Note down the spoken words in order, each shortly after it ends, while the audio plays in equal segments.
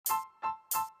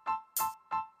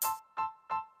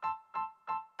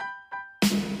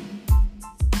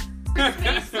his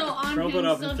face still on Crumple him, it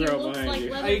up so and he throw it looks behind like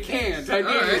you. leather. I can't. I All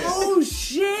right. Oh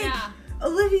shit! Yeah.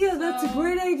 Olivia, that's a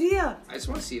great idea. I just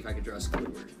want to see if I can draw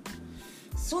Squidward.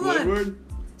 Hold on. Squidward?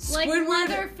 Like Squidward.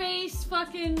 Leatherface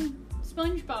fucking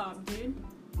SpongeBob, dude.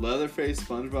 Leatherface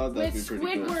SpongeBob? That'd With be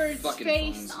pretty cool. Squidward's Fucking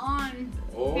face phones. on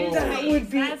Oh. his That face. would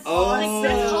be that's awesome.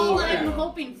 that's all Yeah. I'm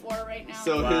hoping for right now.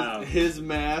 So Wow. his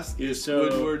mask You're is so-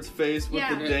 Squidward's face with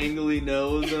Yeah. the dangly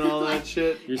nose and all that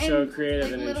shit. You're so And, creative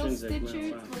like, and little intrinsic.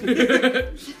 Stitcher,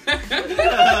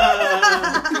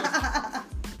 Wow.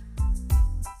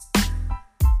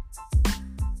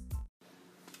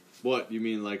 What, you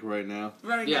mean like right now?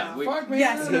 Right Yeah, now. Fuck, man.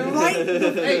 Yes, I don't know. right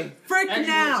Hey, frick actually,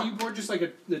 now. can you pour just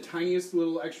like the tiniest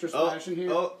little extra splash in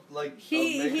here? Like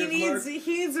He needs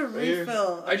a Right here.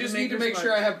 refill. I just need to make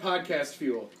sure I have podcast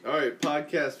fuel. All right,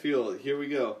 podcast fuel. Here we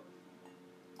go.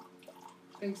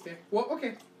 Thanks, Dave. Well,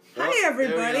 okay. Hi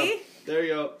everybody. There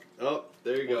you go. Oh,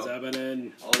 there you What's go.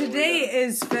 happening? All the way Today down.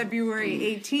 is February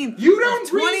 18th. You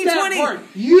don't read that 2020. part.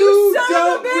 You You son of a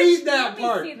don't bitch. read that Let me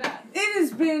part. see that. It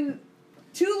has been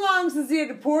too long since he had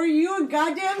to pour you a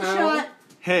goddamn How shot.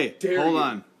 Hey, dare hold you.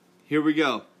 on. Here we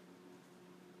go.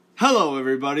 Hello,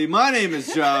 everybody. My name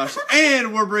is Josh,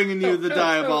 and we're bringing you the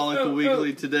Diabolical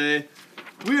Weekly today.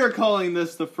 We are calling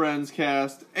this the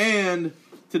Friendcast, and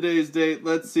today's date,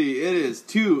 let's see, it is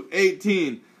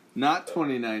 2/18, not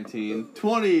 2019,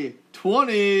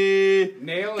 2020.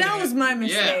 Nail That it. was my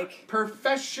mistake.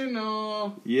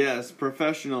 Professional. Yes,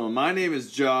 professional. My name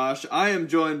is Josh. I am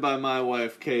joined by my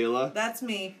wife, Kayla. That's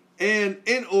me. And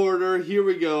in order, here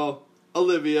we go,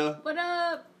 Olivia What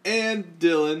up? and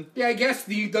Dylan. Yeah, I guess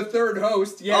the third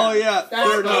host. Yeah. Oh, yeah, That's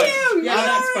third fine. host. Yeah, You're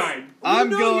that's right. fine. I'm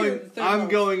know you're going. the third I'm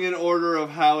host. going in order of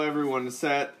how everyone is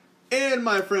sat, and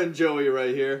my friend Joey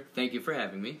right here. Thank you for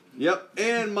having me. Yep,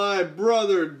 and my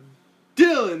brother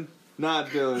Dylan, not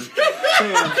Dylan. Sam.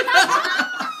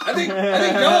 I think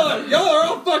y'all are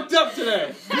all fucked up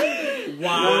today.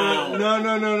 Wow. No.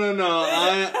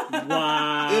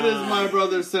 Wow. It is my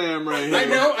brother Sam right here. I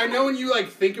know. When you like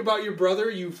think about your brother,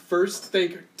 you first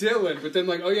think Dylan, but then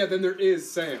like, oh yeah, then there is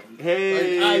Sam.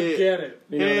 Hey, Like, I get it.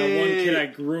 You know, that one Hey. kid I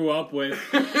grew up with.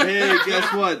 Hey,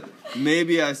 guess what?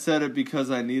 Maybe I said it because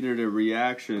I needed a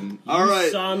reaction. All You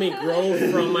right, saw me grow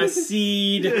from a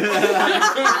seed. it's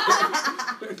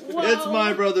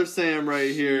my brother Sam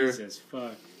right here. Jesus,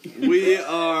 fuck. We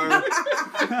are.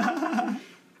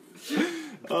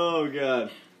 Oh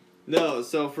god. No,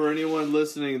 so for anyone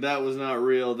listening, that was not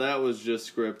real. That was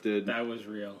just scripted. That was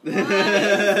real.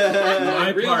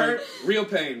 My Real part- hurt, real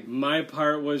pain. My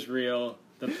part was real.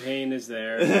 The pain is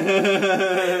there.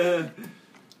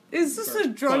 Is this a For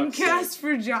drunk fuck's cast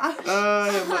for Josh?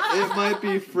 It might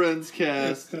be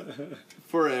Friendscast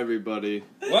for everybody.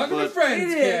 Welcome But- to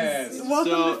Friends It is. Cast.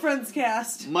 Welcome So- to Friends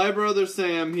Cast. My brother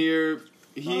Sam here,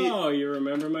 Oh, you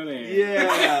remember my name?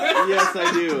 Yeah, yes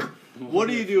I do. What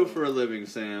do you do for a living,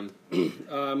 Sam?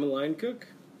 I'm a line cook.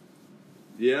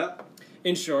 Yeah?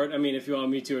 In short, I mean, if you want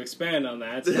me to expand on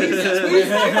that.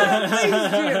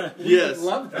 Yes.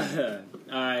 Love that.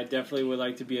 I definitely would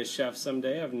like to be a chef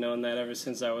someday. I've known that ever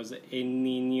since I was a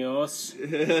niños.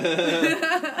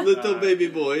 Little baby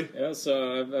boy. Yeah,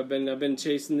 so I've been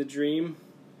chasing the dream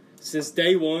since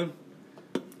day one.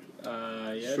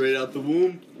 Yeah, Straight out the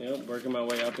womb. Yep, working my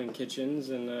way up in kitchens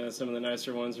and some of the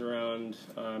nicer ones around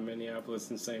Minneapolis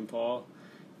and St. Paul.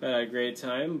 Had a great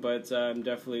time, but I'm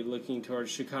definitely looking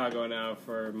towards Chicago now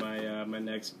for my my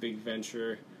next big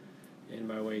venture in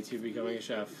my way to becoming a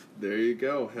chef. There you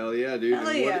go. Hell yeah, dude. Hell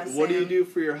And yeah, what do you Sam. do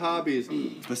for your hobbies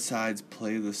besides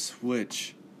play the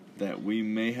Switch that we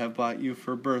may have bought you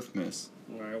for Birthmas?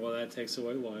 All right, well, that takes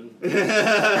away one.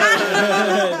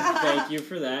 Thank you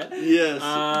for that. Yes.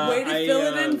 Way to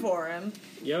fill it in for him.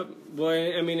 Yep.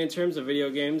 Well, I mean, in terms of video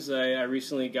games, I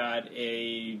recently got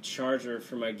a charger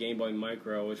for my Game Boy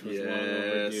Micro, which was long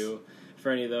overdue. For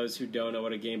any of those who don't know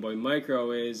what a Game Boy Micro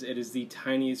is, it is the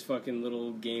tiniest fucking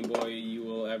little Game Boy you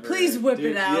will ever. Please whip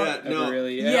Dude, it out. yeah. Ever No.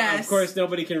 really. Yes. Of course,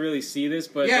 nobody can really see this,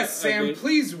 but Yes, Sam,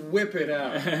 please whip it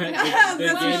out. the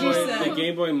That's what she said. The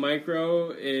Game Boy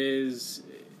Micro is.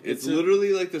 It's a-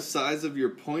 literally like the size of your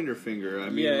pointer finger. I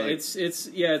mean, yeah, like, it's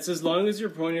as long as your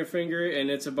pointer finger,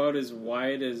 and it's about as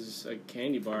wide as a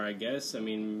candy bar, I guess. I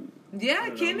mean, Yeah, I don't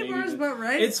know, candy maybe bar is the- about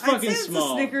right. It's I'd say fucking it's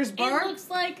small. a Snickers It bar. looks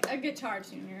like a guitar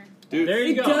tuner. dude, there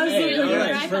you It go. does Hey, look all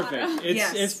like right, a perfect. guitar. It's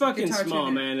Yes, fucking guitar small,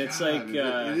 tuner. man. It's God, like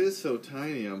it is so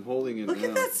tiny. I'm holding it Look now.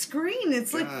 at that screen.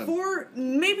 It's like God. 4,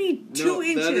 maybe 2 No,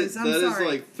 inches. That I'm is sorry.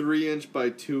 like 3" by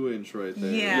 2" right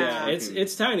there. Yeah. yeah,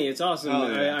 it's tiny. It's awesome.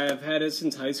 Oh, yeah. I have had it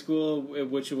since high school,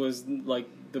 which was like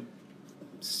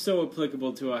so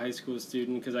applicable to a high school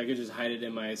student because I could just hide it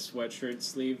in my sweatshirt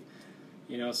sleeve.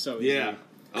 so easy. Yeah.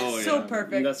 Oh, yeah. So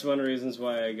perfect. And that's one of the reasons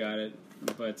why I got it.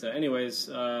 But anyways,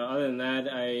 other than that,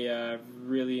 I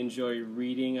really enjoy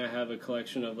reading. I have a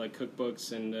collection of like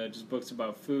cookbooks and just books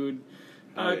about food.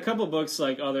 A couple books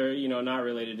like other, not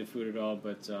related to food at all.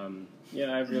 But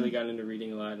I've really gotten into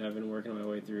reading a lot, and I've been working my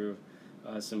way through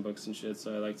some books and shit.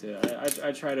 So I like to.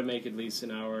 I try to make at least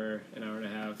an hour and a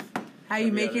half. How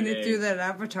you making other it day. through that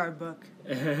Avatar book?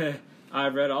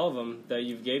 I've read all of them that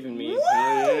you've given me.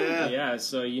 Yeah,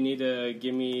 so you need to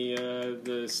give me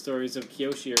the stories of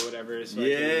Kyoshi or whatever so I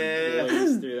can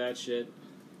blaze through that shit.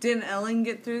 Didn't Ellen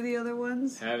get through the other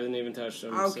ones? Haven't even touched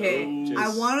them. Okay, so I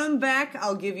want them back.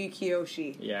 I'll give you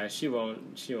Kyoshi. Yeah, she won't.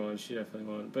 She definitely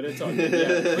won't. But it's all good.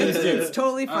 Yeah, please do. It's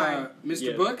totally fine.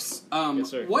 Mr. Yeah. Books, Yes,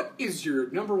 sir. what is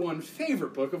your number one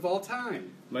favorite book of all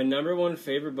time? My number one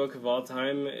favorite book of all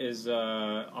time is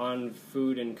On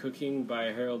Food and Cooking by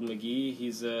Harold McGee.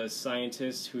 He's a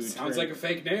scientist who Sounds like a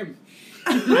fake name.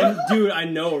 Dude, I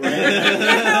know,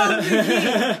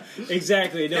 right?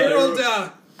 Exactly. No, Harold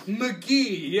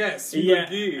McGee, yes, yeah,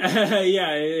 McGee.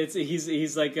 yeah.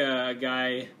 He's like a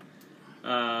guy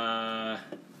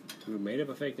who made up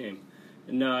a fake name.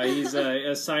 No, he's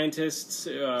a scientist,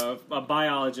 a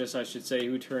biologist, I should say,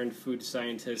 who turned food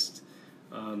scientist.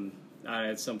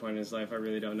 At some point in his life, I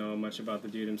really don't know much about the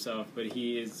dude himself, but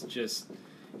he's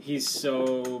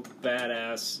so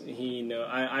badass.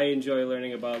 I enjoy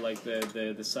learning about like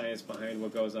the science behind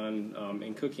what goes on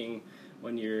in cooking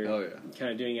when you're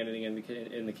kind of doing anything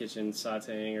in the kitchen,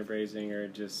 sautéing or braising or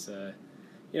just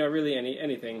really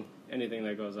anything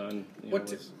that goes on.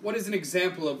 What is an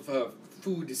example of a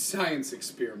food science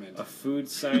experiment? A food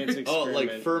science experiment.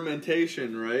 like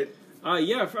fermentation, right?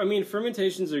 Yeah,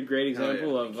 fermentation's a great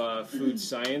example of food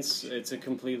science. It's a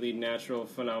completely natural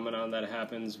phenomenon that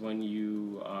happens when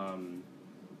you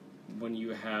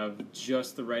have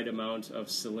just the right amount of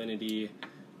salinity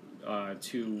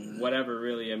to whatever,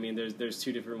 really. I mean, there's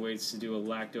two different ways to do a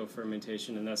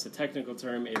lacto-fermentation, and that's the technical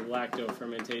term, a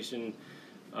lacto-fermentation,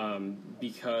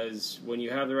 because when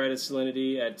you have the right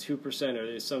salinity at 2%,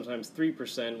 or sometimes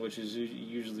 3%, which is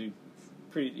usually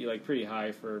pretty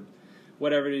high for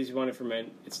whatever it is you want to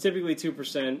ferment. It's typically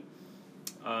 2%.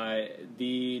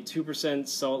 The 2%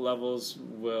 salt levels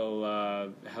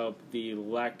will help the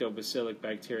lactobacillic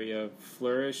bacteria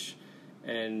flourish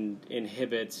and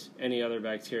inhibit any other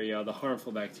bacteria, the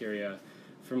harmful bacteria,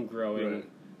 from growing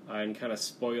and kind of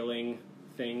spoiling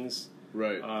things.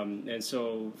 Right. And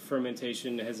so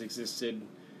fermentation has existed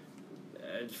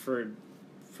for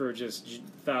just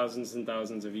thousands and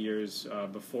thousands of years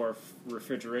before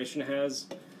refrigeration has.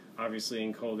 Obviously,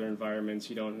 in colder environments,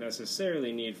 you don't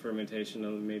necessarily need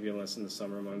fermentation, maybe unless in the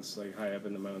summer months, like high up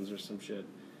in the mountains or some shit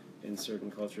in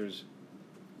certain cultures.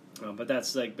 But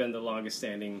that's like been the longest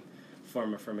standing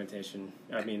form of fermentation.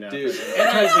 I mean, Dude.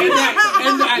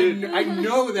 I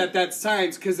know that's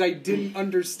science because I didn't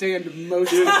understand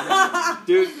most of it.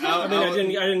 Dude, I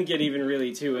didn't get even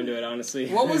really too into it, honestly.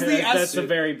 What was the S? That's the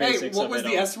very basics. What was of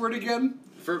it the all. S word again?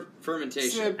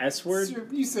 Fermentation. S word?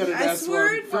 You said an S S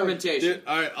word. word? Fermentation. Dude,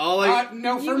 all right,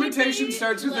 No, You fermentation would be,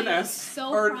 starts with an like, S. So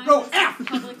Or primed no, to F.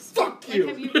 public Fuck you.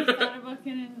 Have you ever thought about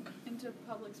getting into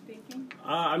public speaking?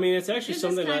 I mean, it's actually This is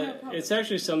something kind that of public. it's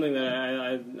actually something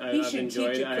that He I've should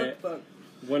enjoyed. teach a cookbook.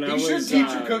 When He I was should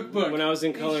teach a cookbook. When I was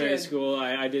in He culinary should. school,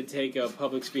 I did take a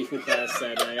public speaking class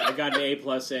that I got an A+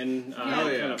 in.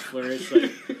 Hell yeah. Kind of flourished,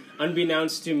 like,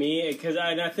 unbeknownst to me, because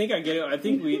I think I get it. I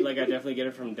think I definitely get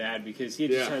it from Dad because he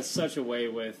just has such a way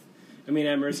with. I mean,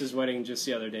 at Marissa's wedding just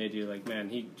the other day, dude. Like, man,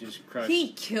 he just crushed.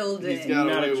 He killed it. He's got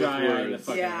not away a with dry eye in the words.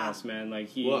 fucking Yeah. house, man. Like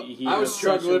he I was has such a-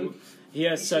 struggling. He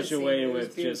has You such should a see way it. It was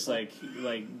with just beautiful.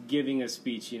 like giving a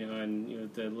speech, and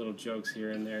the little jokes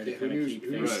here and there to kind of keep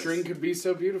Who knew things. string could be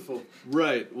so beautiful?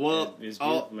 right. Well, It's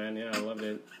beautiful, man. Yeah, I loved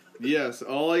it. yes.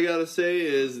 All I gotta say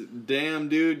is, damn,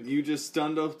 dude, you just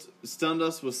stunned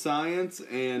us with science,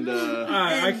 and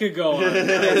I could go on.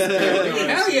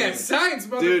 Hell yeah, science,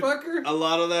 dude, motherfucker! a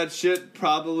lot of that shit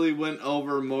probably went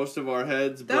over most of our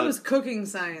heads. That but was cooking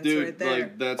science dude, right there.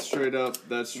 like that's straight up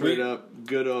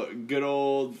good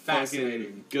old Fascinating.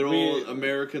 fucking good old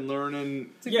American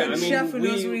learning. It's a Yeah, good I mean, chef who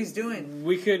knows we- what he's doing.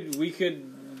 We could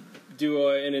do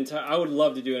an entire. I would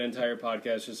love to do an entire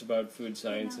podcast just about food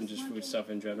science and just food stuff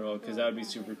in general because that would be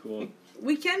super cool.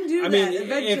 We can do I that mean,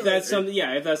 eventually. if that's something you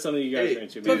guys are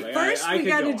into. but Like, first, I we could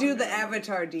got to go do on the there.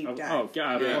 Avatar deep dive. Oh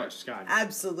God, Yeah. of course, God.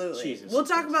 Absolutely. Jesus We'll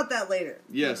talk Christ. about that later.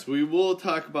 Yes, we will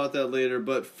talk about that later.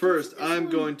 But first, I'm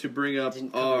going to bring up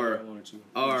Didn't cover where I our wanted to.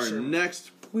 our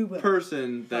next We will.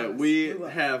 person that Promise. we We will.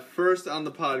 have first on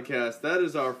the podcast. That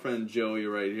is our friend Joey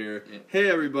right here. Yeah. Hey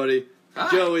everybody, Hi.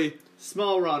 Joey.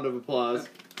 Small round of applause.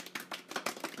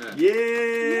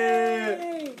 Yeah!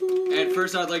 And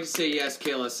first, I'd like to say yes,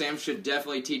 Kayla. Sam should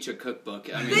definitely teach a cookbook.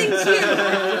 I mean, Thank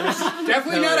you.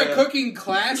 Definitely not a cooking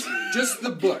class, just the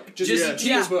book. Just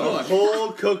Just the A book.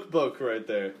 whole cookbook right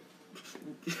there.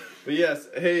 But yes,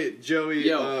 hey, Joey,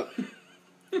 Yo.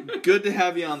 good to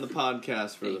have you on the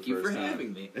podcast for the thank you first for time.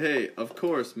 having me. Hey, of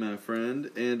course, my friend.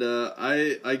 And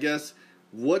I guess,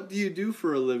 what do you do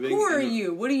for a living? Who are And-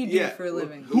 you? What do you do for a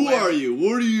living? Who are you?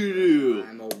 What do you do?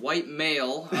 I'm a white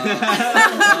male.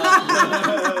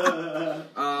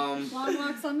 Long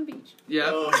walks on the beach.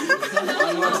 Yep.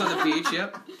 Long walks on the beach.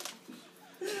 Yep.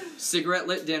 Cigarette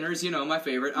lit dinners. You know, my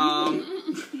favorite. Romantic.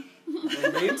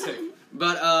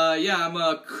 But yeah, I'm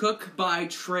a cook by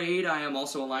trade. I am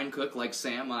also a line cook like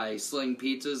Sam. I sling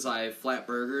pizzas. I flat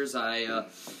burgers. I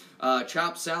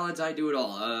chop salads. I do it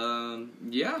all.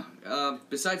 Yeah.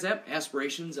 Besides that,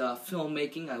 aspirations.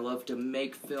 Filmmaking. I love to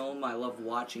make film. I love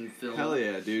watching film. Hell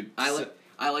yeah, dude.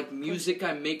 I like music.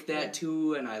 I make that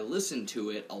too, and I listen to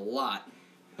it a lot.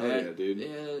 Hell yeah, dude.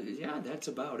 Yeah, that's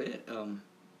about it.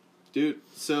 Dude,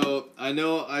 so I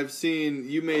know I've seen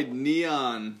you made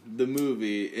Neon the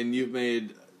movie, and you've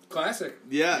made Classic.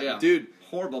 yeah, dude.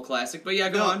 Horrible classic, but yeah,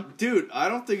 go on. Dude, I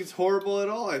don't think it's horrible at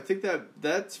all. I think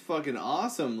that's fucking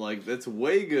awesome. Like, that's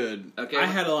way good. Okay. I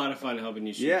had a lot of fun helping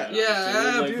you shoot Yeah. that. Yeah,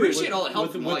 honestly. I appreciate all the help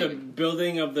with from the all you.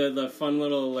 building of the fun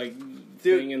little Dude,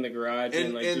 thing in the garage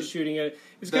and and just shooting it.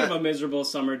 It's kind of a miserable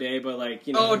summer day, but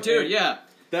Oh, dude, yeah.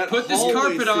 That Put this hallway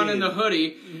carpet on in scene. the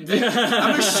hoodie. I'm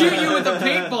gonna shoot you with a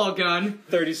paintball gun.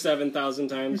 37,000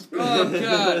 times. Oh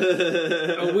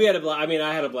god. We had a blast. I mean,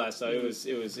 I had a blast. So it was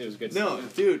good. No,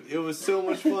 stuff. dude, it was so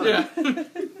much fun. Yeah.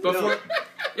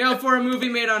 For a movie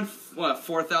made on what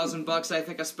 $4,000, I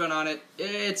think I spent on it.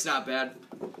 It's not bad.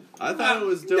 I thought it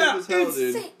was dope as hell,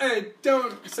 dude. Hey,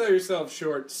 don't sell yourself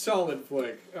short. Solid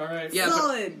flick, alright? Yeah,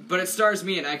 Solid. but it stars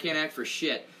me and I can't act for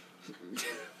shit.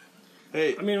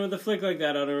 Hey, I mean, with a flick like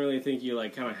that, I don't really think you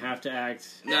kind of have to act.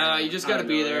 Nah, you just gotta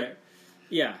be there.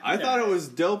 Yeah, I thought it was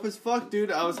dope as fuck,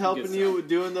 dude. I was helping you with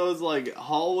doing those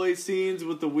hallway scenes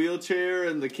with the wheelchair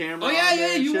and the camera. Oh yeah, on there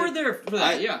yeah, and you shit. were there for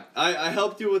that. Yeah, I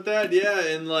helped you with that, yeah,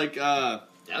 and that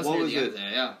was what near was the end it? of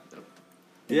that.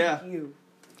 Yeah. Yeah. You.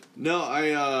 No,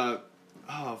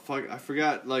 oh fuck, I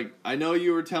forgot. I know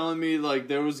you were telling me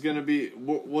there was gonna be,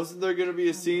 wasn't there gonna be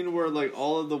a scene where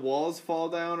all of the walls fall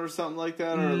down or something like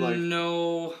that, or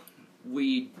No,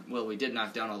 we did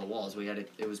knock down all the walls. We had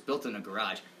it was built in a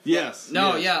garage. Yes.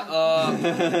 No, yes.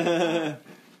 yeah.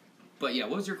 But yeah,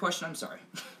 what was your question? I'm sorry.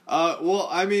 Well,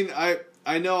 I mean,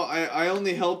 I know I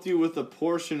only helped you with a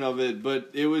portion of it, but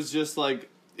it was just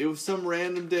it was some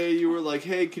random day you were like,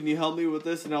 hey, can you help me with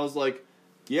this? And I was like,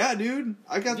 yeah, dude,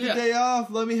 I got the day off.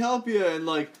 Let me help you. And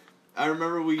I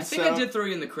remember I think I did throw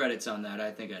you in the credits on that.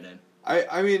 I think I did.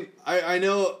 I mean, I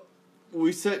know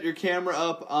we set your camera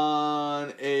up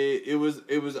on it was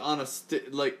on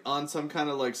on some kind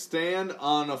of stand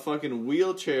on a fucking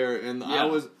wheelchair, and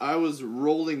Yeah. I was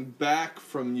rolling back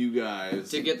from you guys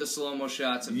To get the slow-mo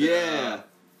shots of Yeah. the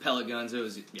pellet guns. It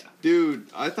was, yeah. dude.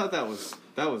 I thought that was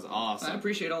awesome. I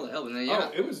appreciate all the help. And then, yeah.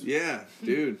 Oh, it was... Yeah,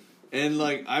 dude. And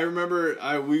I remember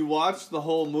we watched the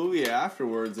whole movie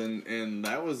afterwards, and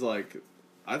that was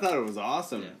I thought it was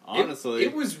awesome. Yeah. Honestly,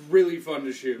 It was really fun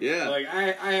to shoot. Yeah.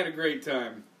 I had a great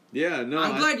time. yeah. No,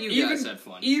 I'm glad you guys even- had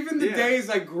fun. Even the Yeah. days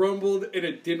I grumbled and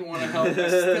it didn't want to help, I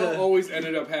still always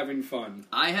ended up having fun.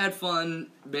 I had fun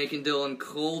making Dylan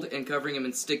cold and covering him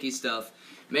in sticky stuff.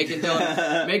 Making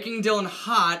Dylan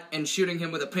hot and shooting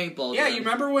him with a paintball Yeah, gun. you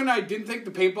remember when I didn't think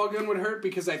the paintball gun would hurt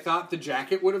because I thought the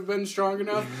jacket would have been strong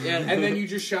enough? Yeah. And then you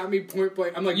just shot me point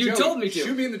blank. I'm like, You Joey, told me to.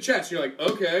 shoot me in the chest. You're like,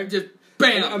 okay. Just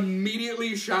And bam!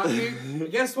 immediately shot me.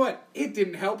 But guess what? It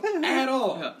didn't help at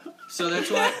all. Yeah. So that's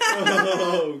why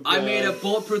Oh, I God. made a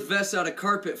bulletproof vest out of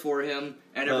carpet for him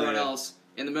and Hell everyone yeah. else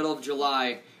in the middle of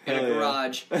July in Hell a yeah.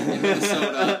 garage in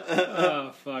Minnesota.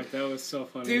 Oh fuck, that was so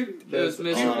funny. Dude, It was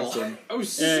miserable. awesome. I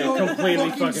was Yeah, so completely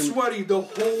fucking fucking- sweaty the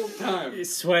whole time.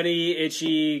 Sweaty,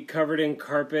 itchy, covered in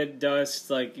carpet dust.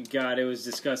 God, it was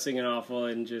disgusting and awful,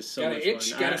 and just so Got much an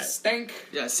itch, fun. got a stank.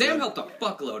 Yeah, Sam helped a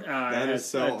fuckload. That is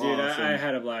so dude, awesome. I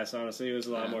had a blast. Honestly, it was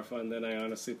a lot Yeah. more fun than I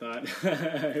honestly thought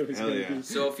it was Hell going yeah. to be.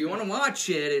 So if you want to watch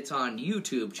it, it's on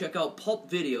YouTube. Check out Pulp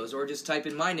Videos or just type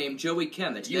in my name, Joey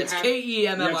Kemet. You That's have- You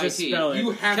have to Kemmit. spell it.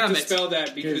 You have Kemet. to spell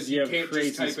that because 'Cause you you have can't crazy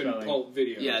just type in spelling. pulp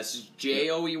video. Yes,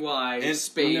 Joey And-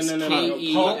 space No.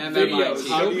 Pulp videos. Kemmit.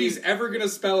 How do Nobody's you- ever gonna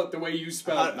spell it the way you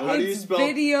spell it. How do you It's spell?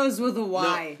 videos with a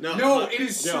Y. No, it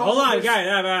is Yo, so... hold on,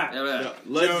 guys. No,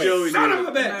 let Joey. Joey Son do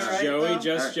of a it. bitch! Alright. Joey, well,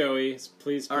 just alright. Joey.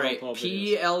 Please spell All right, Pulp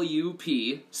Videos.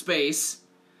 PLUP space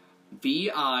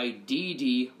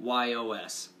VIDDYOS.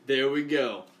 There we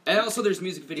go. And also, there's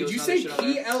music videos. Did you and say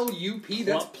other shit on there. PLUP?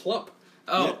 That's plup.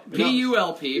 Oh, Yeah,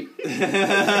 PULP.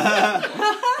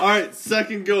 All right,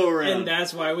 second go around. And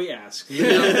that's why we ask.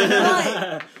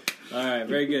 Right. All right,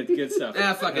 very good. Good stuff.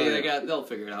 Fuck it. They'll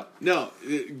figure it out. No,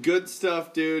 good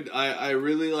stuff, dude. I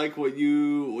really like what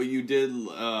you did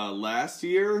last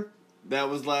year. That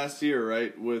was last year,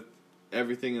 right? With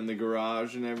everything in the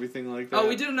garage and everything like that. Oh,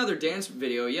 we did another dance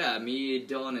video. Yeah, me,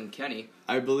 Dylan, and Kenny.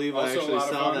 I believe Also I a actually lot of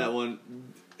saw fun. that one.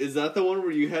 Is that the one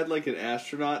where you had like an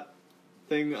astronaut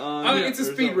thing on? Oh, it's a or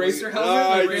speed something? racer helmet.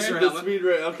 Oh, I Racer did the helmet. speed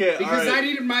racer. Okay, Because all I right.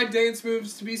 needed my dance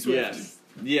moves to be swift.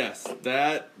 Yes,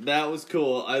 that was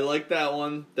cool. I like that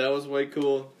one. That was way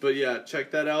cool. But yeah, check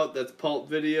that out. That's Pulp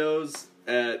Videos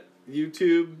at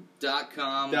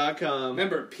YouTube.com. .com.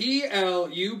 Remember,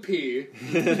 PLUP.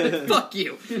 Fuck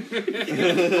you.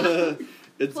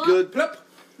 It's Plop. good. Plup.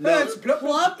 No, That's plup.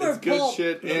 Plop or it's good pulp?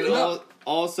 shit. And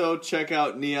also check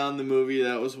out Neon the movie.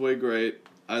 That was way great.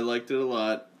 I liked it a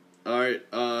lot. All right,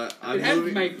 I'm It has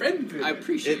moving. my friend. I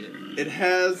appreciate it. It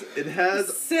has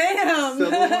Sam! Some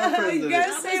of my friends You in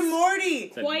gotta it. say Morty!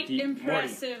 It's a Quite deep-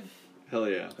 impressive. hell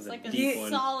yeah. That's It's a like a deep one.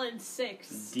 solid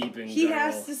 6. Deep and He guttural.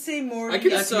 has to say Morty. I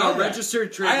can That's smell a that. registered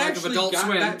I trademark of actually Adult got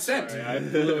Swim. that scent. Sorry, I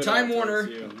blew it Time all Warner.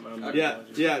 towards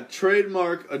you. Yeah,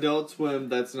 trademark Adult Swim.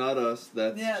 That's not us.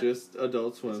 That's Yeah. just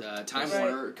Adult Swim. It's a Time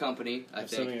Right. Warner company, I think.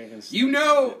 Something I can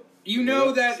You know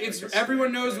Well, that it's it's like a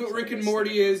everyone snack, knows it's what like Rick a and Morty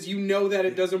snack. is. You know that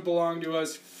it doesn't belong to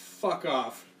us. Fuck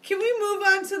off. Can we move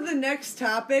on to the next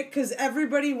topic? Because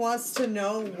everybody wants to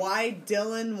know why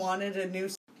Dylan wanted a new...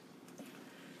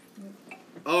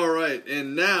 All right,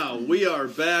 and now we are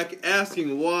back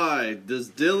asking why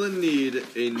does Dylan need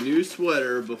a new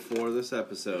sweater before this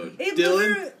episode? It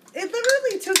Dylan,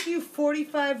 literally took you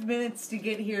 45 minutes to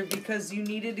get here because you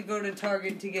needed to go to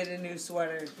Target to get a new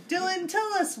sweater. Dylan,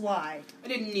 tell us why. I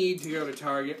didn't need to go to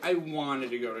Target. I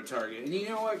wanted to go to Target. And you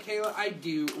know what, Kayla? I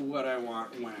do what I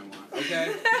want when I want,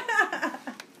 okay?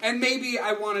 And maybe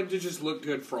I wanted to just look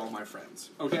good for all my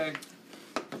friends, okay?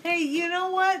 Hey, you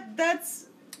know what? That's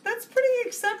pretty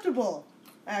acceptable,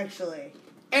 actually.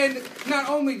 And not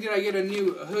only did I get a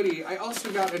new hoodie, I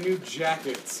also got a new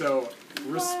jacket, so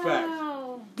respect.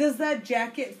 Wow. Does that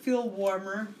jacket feel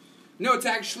warmer? No, it's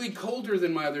actually colder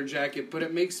than my other jacket, but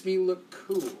it makes me look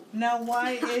cool. Now,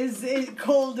 why is it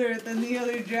colder than the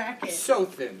other jacket? So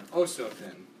thin. Oh, so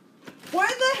thin. Why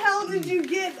the hell did you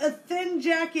get a thin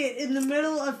jacket in the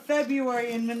middle of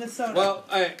February in Minnesota? Well,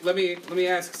 let me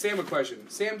ask Sam a question.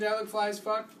 Sam, do I look fly as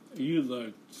fuck? You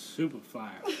look super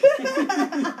fire.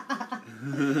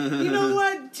 You know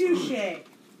what? Touche.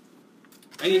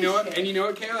 And you know what? And you know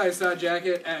what, Kayla? I saw a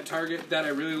jacket at Target that I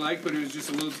really liked, but it was just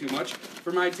a little too much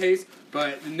for my taste.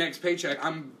 But the next paycheck,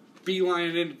 I'm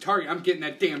beelining into Target. I'm getting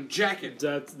that damn jacket.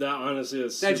 That honestly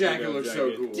is That super jacket dope looks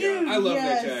jacket. so cool. Dude, I love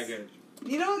yes. that jacket.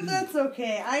 You know what? That's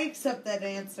okay. I accept that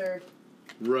answer.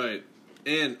 right.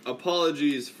 And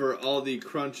apologies for all the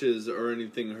crunches or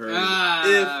anything heard.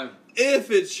 Ah.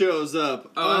 If it shows up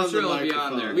Oh, I'm on sure the it'll be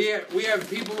microphone. on there. We have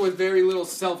people with very little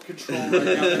self-control right now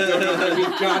that don't know how to be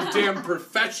goddamn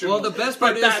professional. Well, the best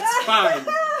part but is- that's fine.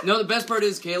 No, the best part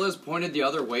is Kayla's pointed the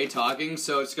other way talking,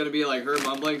 so it's gonna be like her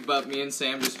mumbling, but me and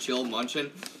Sam just chill munching.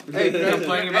 Hey,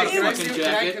 Complaining about a fucking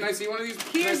jacket. Can I see one of these?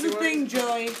 Here's the thing,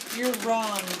 Joey. You're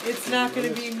wrong. It's not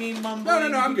going to be me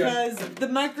mumbling No, I'm good. because the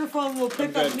microphone will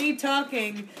pick I'm up good. me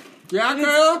talking. Yeah, And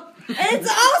Kayla? It's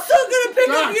also going to pick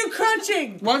up Josh. you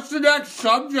crunching. What's the next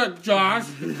subject, Josh?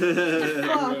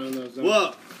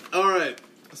 Well, all right.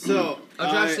 So,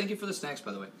 Oh, Josh, thank you for the snacks,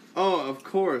 by the way. oh, of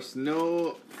course,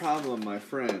 no problem, my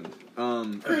friend.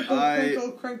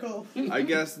 Crinkle, crinkle. I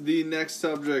guess the next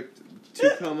subject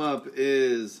to come up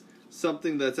is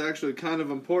something that's actually kind of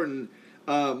important.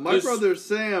 My This- brother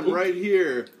Sam, right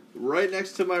here, right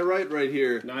next to my right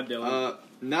here. Not Dylan.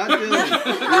 Not Dylan.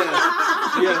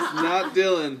 yes, not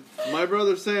Dylan. My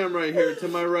brother Sam, right here to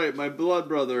my right, my blood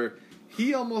brother.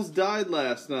 He almost died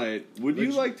last night. Would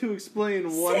you like to explain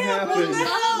what Sam, what happened? the hell?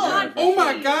 Yeah, for Oh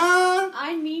my sure. god!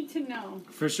 I need to know.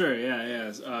 For sure,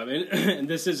 yeah. And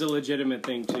this is a legitimate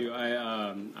thing too.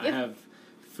 I Yep. have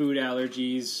food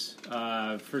allergies.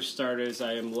 For starters,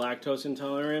 I am lactose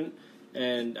intolerant,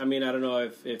 and I mean I don't know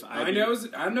if I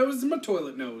knows my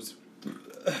toilet nose.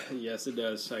 Yes, it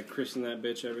does. I christen that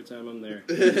bitch every time I'm there.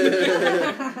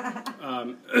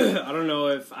 I don't know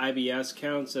if IBS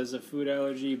counts as a food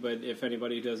allergy, but if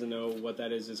anybody doesn't know what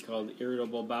that is, it's called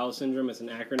irritable bowel syndrome. It's an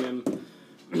acronym.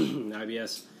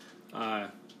 IBS.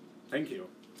 Thank you.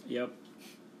 Yep.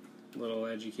 Little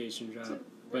education drop.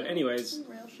 But anyways,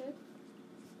 Real shit.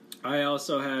 I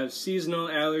also have seasonal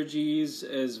allergies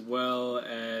as well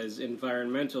as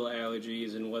environmental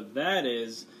allergies, and what that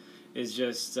is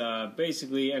just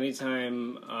basically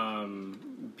anytime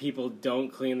people don't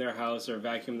clean their house or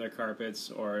vacuum their carpets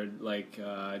or like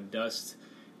dust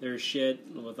their shit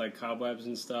with like cobwebs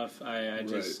and stuff.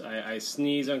 I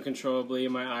sneeze uncontrollably,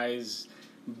 my eyes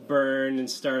burn and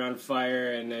start on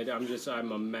fire, and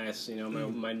I'm a mess. You know,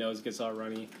 my nose gets all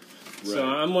runny. Right. So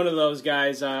I'm one of those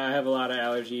guys. I have a lot of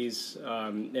allergies,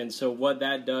 and so what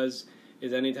that does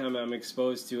is anytime I'm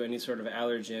exposed to any sort of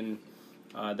allergen,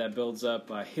 that builds up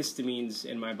histamines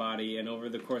in my body, and over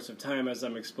the course of time, as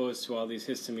I'm exposed to all these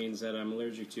histamines that I'm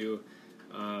allergic to,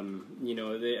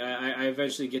 I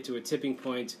eventually get to a tipping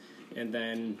point, and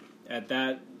then at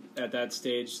that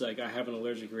stage, like I have an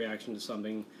allergic reaction to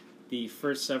something. The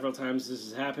first several times this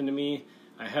has happened to me,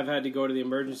 I have had to go to the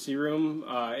emergency room,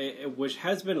 which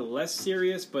has been less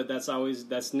serious, but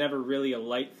that's never really a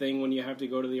light thing when you have to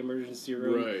go to the emergency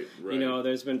room. Right. You know,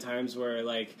 there's been times where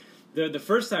like. The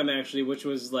first time, actually, which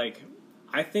was, like,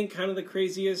 I think kind of the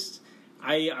craziest,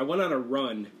 I went on a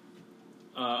run,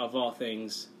 of all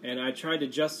things, and I tried to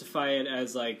justify it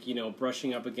as, like, you know,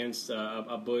 brushing up against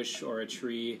a bush or a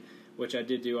tree, which I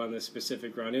did do on this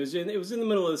specific run. It was in the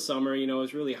middle of the summer, you know, it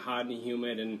was really hot and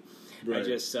humid, and right. I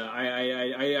just,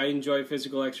 I enjoy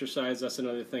physical exercise. That's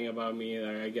another thing about me,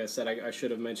 I guess, that I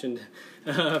should have mentioned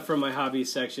from my hobbies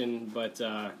section, but,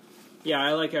 yeah,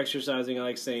 I like exercising, I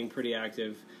like staying pretty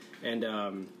active. And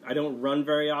I don't run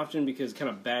very often because kind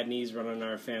of bad knees run in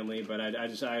our family, but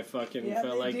I fucking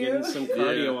felt like getting some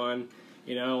cardio on.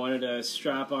 You know, I wanted to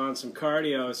strap on some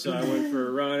cardio, so I went for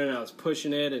a run and I was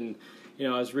pushing it, and you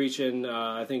know, I was reaching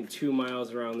I think 2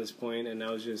 miles around this point, and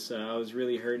I was just I was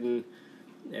really hurting,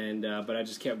 and but I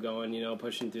just kept going, you know,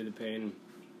 pushing through the pain.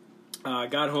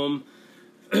 Got home,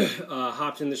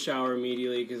 hopped in the shower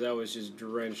immediately because I was just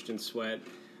drenched in sweat.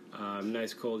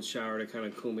 Nice cold shower to kind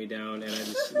of cool me down, and I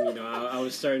just, you know, I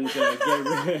was starting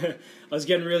to I was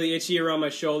getting really itchy around my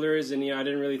shoulders, and you know, I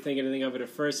didn't really think anything of it at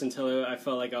first until I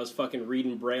felt like I was fucking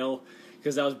reading Braille,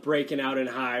 because I was breaking out in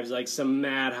hives, like some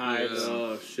mad hives. Yeah.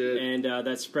 Oh shit! And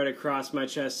that spread across my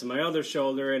chest to my other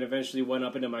shoulder, and eventually went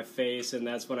up into my face, and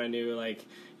that's when I knew, like,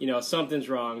 you know, something's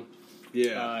wrong.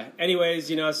 Yeah.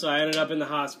 Anyways, you know, so I ended up in the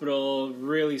hospital,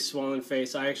 really swollen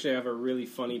face. I actually have a really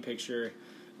funny picture.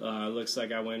 Looks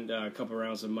like I went a couple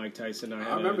rounds with Mike Tyson.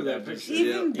 I remember that picture.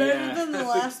 Even better than the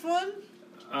last one?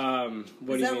 What Is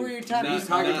do you that mean? where you're talking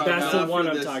about? That's the Not one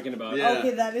for I'm this. talking about. Yeah.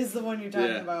 Okay, that is the one you're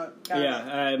talking about.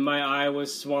 Got it. My eye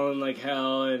was swollen like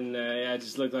hell, and I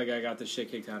just looked like I got the shit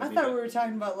kicked out I of me. thought we were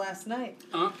talking about last night.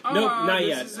 Nope, not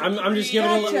yet. I'm just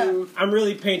giving Gotcha. I'm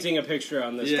really painting a picture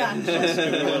on this. Yeah. Just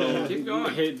giving a little Keep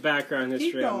going. background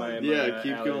history Keep on my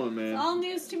Keep going, man. It's all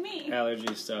news to me.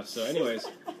 allergy stuff. So, anyways.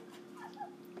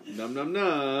 Num num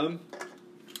num.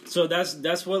 So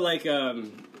that's what like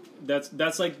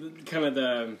that's like kind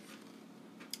of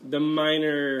the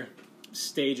minor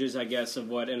stages, I guess, of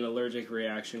what an allergic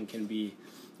reaction can be.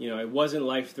 You know, it wasn't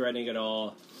life threatening at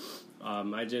all.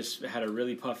 I just had a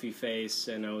really puffy face,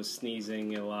 and I was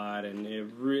sneezing a lot, and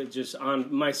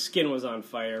it my skin was on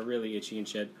fire, really itchy and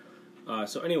shit.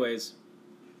 So, anyways,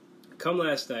 come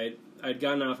last night, I'd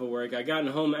gotten off of work. I'd gotten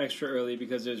home extra early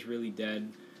because it was really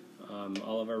dead.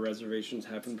 All of our reservations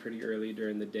happened pretty early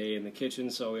during the day in the kitchen,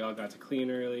 so we all got to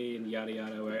clean early and yada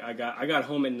yada. I got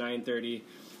home at 9:30,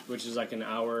 which is like an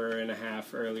hour and a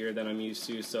half earlier than I'm used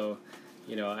to. So,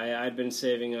 you know, I'd been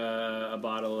saving a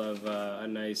bottle of a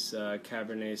nice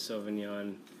Cabernet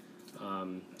Sauvignon,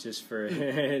 just for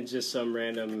just some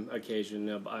random occasion,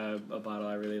 a bottle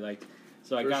I really liked.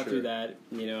 So I got through that.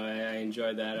 You know, I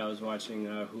enjoyed that. I was watching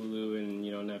Hulu and,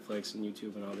 you know, Netflix and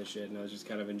YouTube and all this shit, and I was just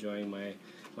kind of enjoying my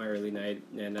early night.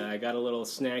 And I got a little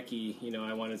snacky. You know,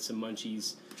 I wanted some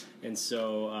munchies. And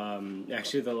so,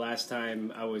 actually, the last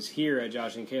time I was here at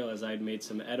Josh and Kayla's, I had made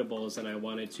some edibles, and I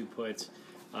wanted to put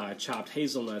chopped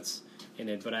hazelnuts in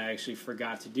it, but I actually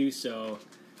forgot to do so.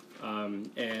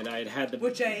 And I had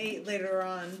Which I ate later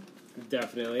on.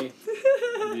 Definitely.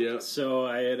 Yeah. So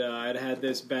I'd had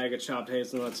this bag of chopped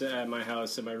hazelnuts at my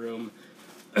house in my room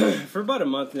for about a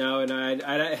month now, and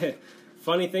I'd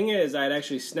funny thing is I'd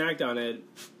actually snacked on it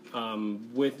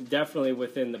definitely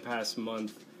within the past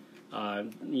month.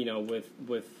 You know, with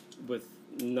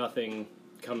nothing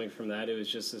coming from that. It was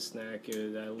just a snack.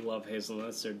 I love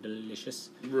hazelnuts; they're delicious.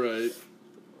 Right.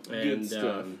 And Good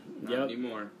stuff. Not yep.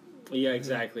 anymore. Yeah,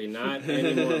 exactly. Not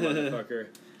anymore, motherfucker.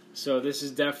 So this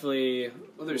is definitely...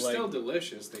 Well, they're still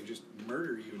delicious. They just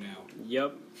murder you now.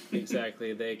 Yep,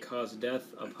 exactly. They cause death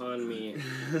upon me.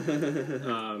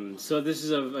 So this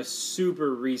is a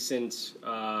super recent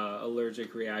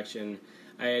allergic reaction.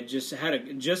 I had just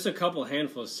had just a couple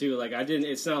handfuls too. Like I didn't.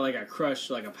 It's not like I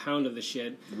crushed like a pound of the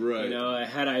shit. Right. You know, I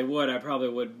probably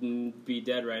wouldn't be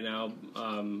dead right now,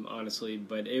 honestly.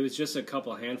 But it was just a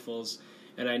couple handfuls,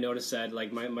 and I noticed that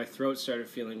like my throat started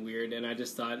feeling weird, and I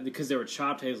just thought because they were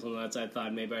chopped hazelnuts, I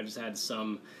thought maybe I just had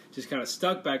some just kind of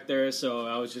stuck back there. So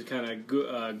I was just kind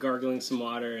of gargling some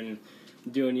water and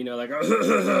doing, you know, like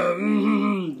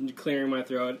clearing my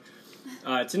throat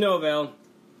to no avail.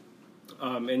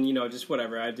 And, you know, just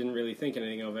whatever. I didn't really think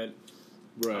anything of it.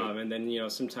 Right. And then, you know,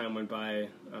 some time went by,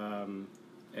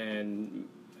 and,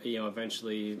 you know,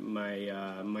 eventually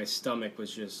my stomach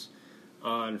was just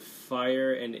on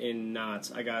fire and in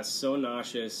knots. I got so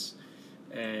nauseous,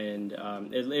 and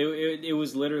it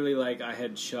was literally like I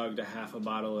had chugged a half a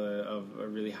bottle of a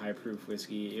really high-proof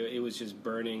whiskey. It was just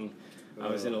burning. I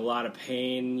was in a lot of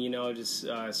pain, you know, just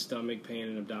stomach pain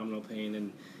and abdominal pain,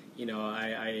 and you know,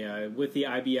 I with the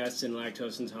IBS and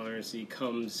lactose intolerance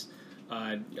comes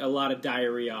a lot of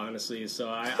diarrhea, honestly. So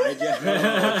I just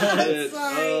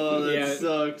that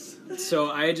sucks. So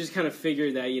I just kind of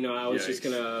figured that, you know, I was just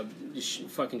Yikes. gonna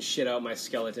fucking shit out my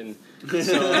skeleton. That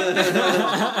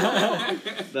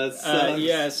sucks.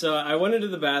 Yeah, so I went into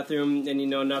the bathroom, and you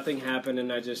know, nothing happened,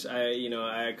 and I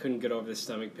couldn't get over the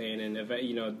stomach pain, and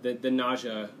you know, the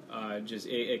nausea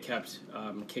it kept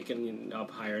kicking up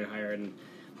higher and higher, and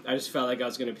I just felt like I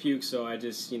was going to puke, so I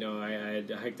just, you know, I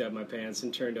hiked up my pants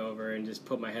and turned over and just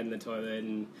put my head in the toilet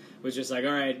and was just like,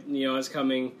 all right, you know, it's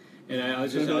coming. And I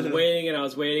was waiting and I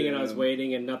was waiting and I was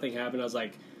waiting and nothing happened. I was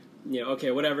like, you know,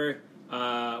 okay, whatever.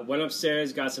 Went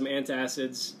upstairs, got some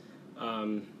antacids,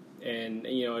 and,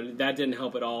 you know, that didn't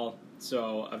help at all.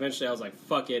 So eventually I was like,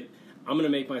 fuck it. I'm going to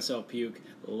make myself puke.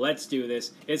 Let's do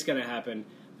this. It's going to happen.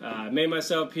 Made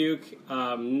myself puke.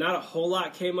 Not a whole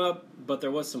lot came up, but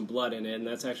there was some blood in it, and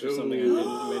that's actually something I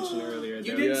didn't mention earlier.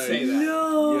 You didn't say that.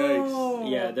 No.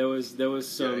 Yeah, there was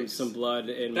some blood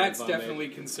in my vomit. That's definitely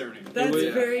concerning. That's was-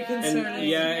 very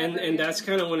concerning. And that's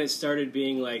kind of when it started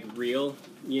being like real,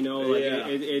 you know,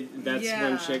 like that's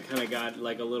when shit kind of got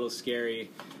like a little scary.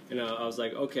 You know, I was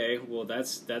like, okay, well,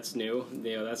 that's new.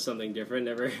 You know, that's something different.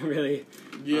 Never really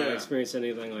experienced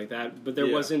anything like that. But there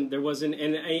wasn't,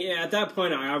 and at that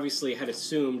point, I obviously had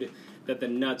assumed that the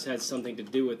nuts had something to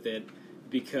do with it,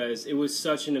 because it was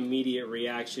such an immediate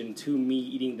reaction to me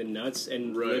eating the nuts,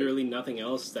 and literally nothing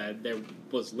else. That there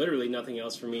was literally nothing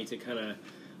else for me to kind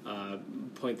of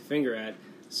point the finger at.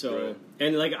 So,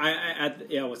 and like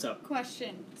what's up?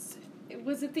 Question.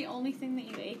 Was it the only thing that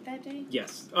you ate that day?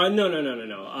 Yes.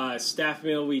 No. Staff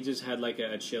meal, we just had like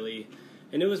a chili,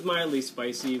 and it was mildly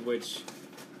spicy, which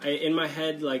in my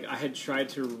head, like, I had tried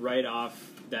to write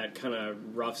off that kind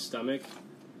of rough stomach.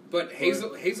 But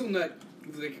hazelnut,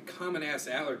 like a common ass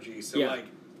allergy, so like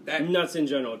that nuts in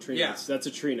general, tree nuts. That's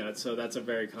a tree nut, so that's a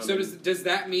very common. So does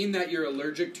that mean that you're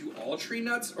allergic to all tree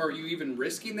nuts, or are you even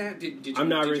risking that? Did you, I'm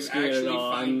not did risking you it at actually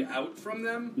all. find out from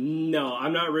them? No,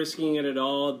 I'm not risking it at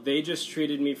all. They just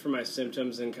treated me for my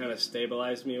symptoms and kind of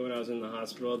stabilized me when I was in the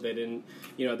hospital. They didn't,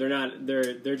 you know,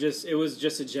 they're just, it was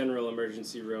just a general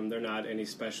emergency room. They're not any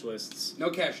specialists. No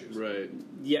cashews. Right.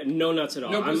 Yeah, no nuts at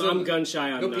all. No I'm gun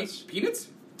shy on no nuts. Peanuts?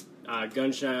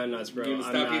 Gun shy on nuts, bro. You gonna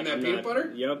stop eating that peanut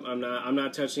butter? Yep, I'm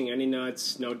not touching any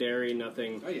nuts, no dairy,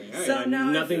 nothing. So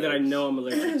now nothing that I know I'm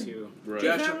allergic to. Right.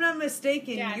 If I'm not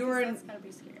mistaken, Yeah, you are that's gotta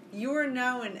be scary. you are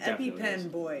now an Definitely EpiPen is.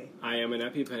 boy. I am an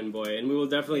EpiPen boy, and we will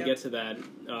definitely get to that.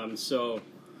 So,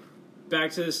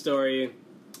 back to the story.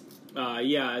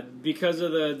 Because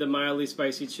of the mildly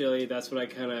spicy chili, that's what I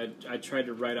tried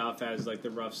to write off as like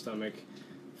the rough stomach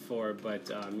for, but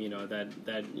you know, that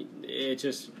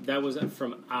was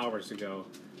from hours ago.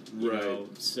 You know,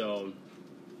 so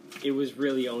it was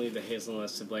really only the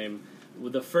hazelnuts to blame.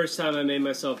 The first time I made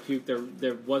myself puke,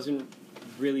 there wasn't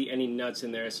really any nuts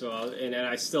in there, so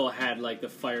I still had like the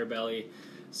fire belly.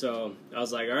 So I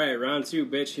was like, all right, round 2,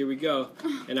 bitch, here we go.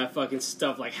 And I fucking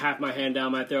stuffed like half my hand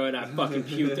down my throat. I fucking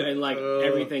puked, and like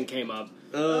everything came up,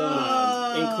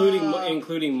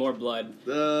 including more blood.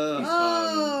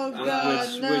 God,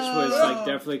 Which was like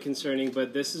definitely concerning.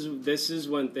 But this is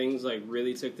when things like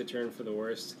really took the turn for the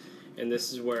worst, and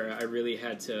this is where I really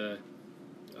had to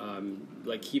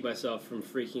like keep myself from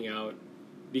freaking out,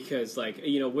 because like,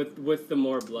 you know, with the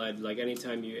more blood, like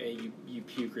anytime you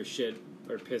puke or shit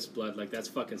or piss blood, like that's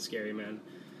fucking scary, man.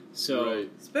 So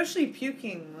especially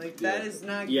puking, like that is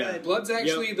not good. Blood's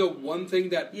actually the one thing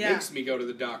that makes me go to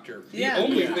the doctor. The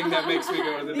only thing that makes me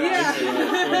go to the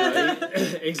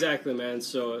doctor. Exactly, man.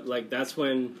 So like that's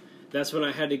when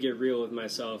I had to get real with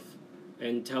myself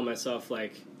and tell myself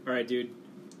like, all right, dude,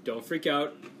 don't freak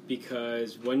out,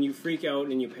 because when you freak out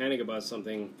and you panic about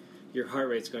something, your heart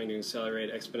rate's going to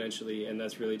accelerate exponentially, and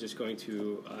that's really just going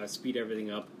to speed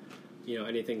everything up.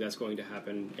 Anything that's going to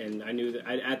happen. And I knew that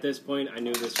at this point, I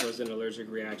knew this was an allergic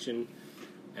reaction,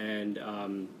 and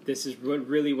this is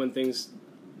really when things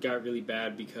got really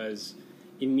bad, because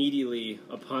immediately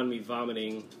upon me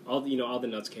vomiting, all the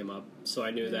nuts came up. So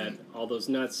I knew that all those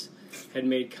nuts had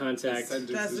made contact.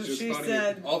 That's what she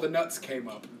said. All the nuts came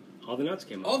up. All the nuts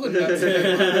came up. All the nuts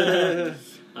came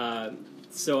up.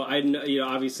 So I know,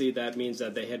 obviously that means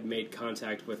that they had made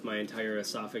contact with my entire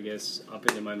esophagus up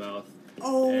into my mouth.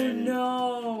 Oh,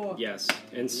 no. Yes.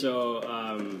 And so...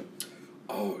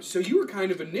 so you were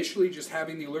kind of initially just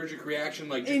having the allergic reaction,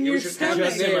 like in it your was just stomach.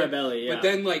 happening there, in my belly, yeah. But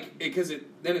then,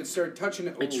 then it started touching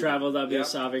it. It traveled up the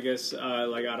esophagus,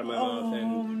 out of my mouth,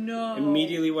 and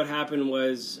immediately what happened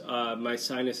was my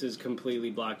sinuses completely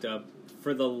blocked up.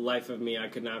 For the life of me, I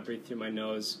could not breathe through my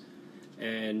nose,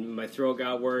 and my throat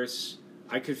got worse.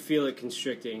 I could feel it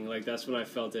constricting. Like, that's when I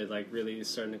felt it, like, really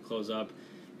starting to close up.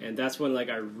 And that's when, like,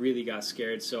 I really got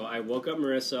scared. So I woke up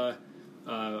Marissa,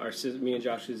 me and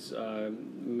Josh's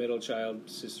middle child,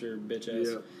 sister, bitch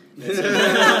ass.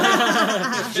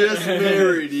 Yep. Just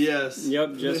married, yes.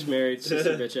 Yep, just married,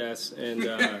 sister, bitch ass.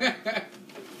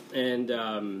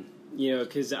 And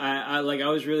because I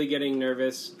was really getting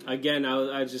nervous. Again,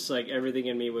 I just, like, everything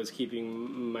in me was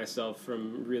keeping myself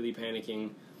from really panicking.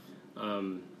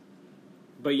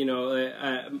 But,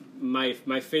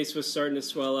 my face was starting to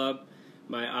swell up.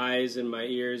 My eyes and my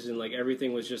ears and, like,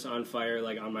 everything was just on fire,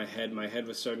 like, on my head. My head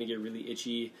was starting to get really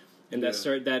itchy. And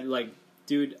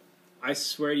dude, I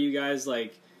swear to you guys,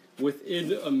 like,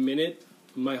 within a minute,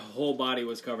 my whole body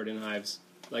was covered in hives.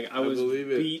 Like, I was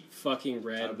beat fucking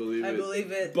red. I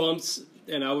believe it. Bumps,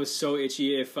 and I was so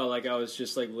itchy, it felt like I was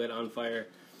just, like, lit on fire.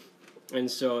 And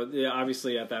so,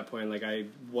 obviously, at that point, like, I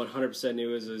 100%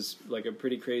 knew it was, like, a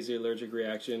pretty crazy allergic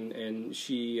reaction. And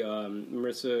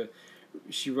Marissa...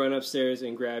 She ran upstairs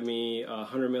and grabbed me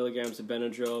 100 milligrams of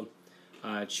Benadryl,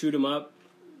 chewed them up,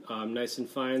 nice and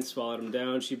fine, swallowed them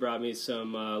down. She brought me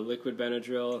some liquid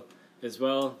Benadryl as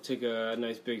well, took a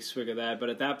nice big swig of that. But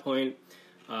at that point,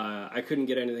 I couldn't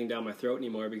get anything down my throat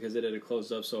anymore because it had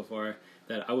closed up so far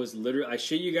that I was literally, I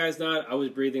shit you guys not, I was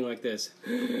breathing like this.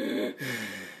 I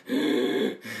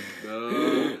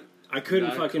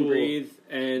couldn't fucking breathe,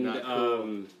 and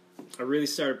I really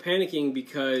started panicking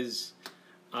because...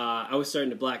 I was starting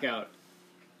to black out.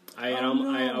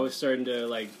 I was starting to,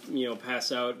 like,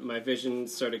 pass out. My vision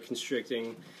started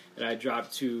constricting, and I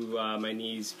dropped to my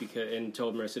knees and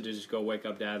told Marissa to just go wake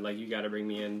up Dad. Like, you got to bring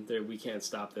me in. We can't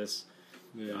stop this.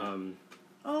 Yeah.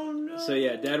 Oh no. So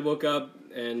yeah, Dad woke up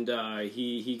and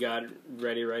he got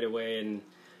ready right away, and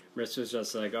Marissa was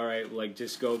just like, all right, like,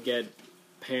 just go get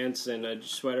pants and a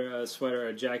sweater,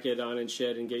 a jacket on and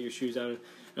shit, and get your shoes on.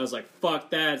 And I was like, fuck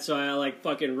that. So I, like,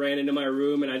 fucking ran into my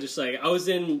room, and I just, like, I was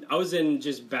in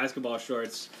just basketball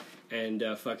shorts and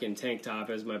fucking tank top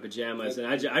as my pajamas, and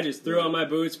I just threw on my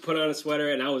boots, put on a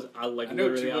sweater, and I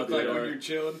literally out the door. When you're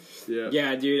chilling.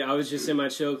 Yeah, dude, I was just in my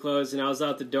chill clothes, and I was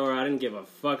out the door. I didn't give a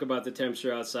fuck about the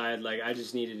temperature outside. Like, I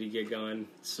just needed to get going.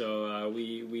 So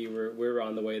we were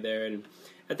on the way there, and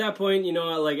at that point,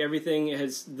 like, everything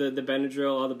has the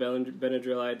Benadryl, all the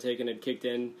Benadryl I had taken had kicked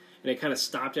in. And it kind of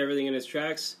stopped everything in its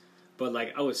tracks, but,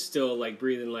 like, I was still, like,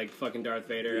 breathing like fucking Darth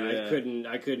Vader. Yeah.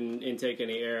 I couldn't intake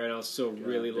any air, and I was still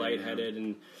really lightheaded.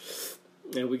 And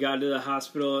we got to the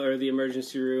hospital or the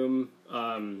emergency room,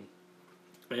 and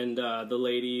the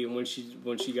lady, when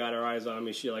she got her eyes on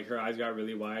me, her eyes got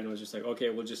really wide and was just like, okay,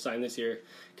 we'll just sign this here,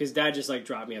 because Dad just, like,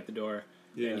 dropped me at the door,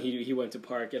 and he went to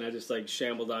park, and I just, like,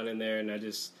 shambled on in there, and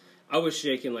I was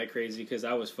shaking like crazy because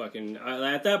I was fucking...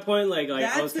 at that point, like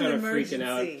I was kind of freaking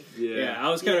out. Yeah, I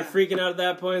was kind of freaking out at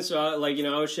that point, so I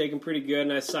was shaking pretty good,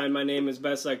 and I signed my name as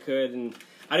best I could, and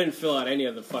I didn't fill out any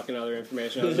of the fucking other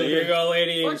information. I was like, here you go,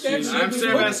 lady. And I'm Sam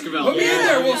Esquivel. Put me in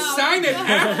there, we'll sign it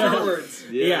afterwards.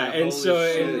 And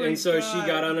so she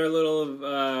got on her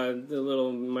the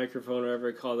little microphone or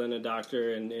whatever, called in a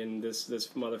doctor, and this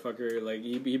motherfucker, like,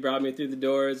 he brought me through the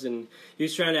doors, and he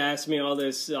was trying to ask me all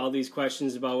these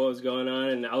questions about what was going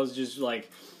on, and I was just,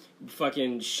 like,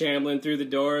 fucking shambling through the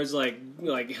doors, like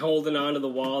holding on to the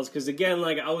walls, because again,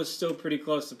 like, I was still pretty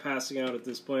close to passing out at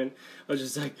this point. I was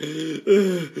just like,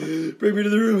 bring me to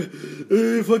the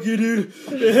room, fuck you, dude.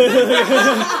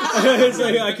 It's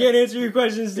like, I can't answer your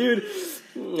questions, dude,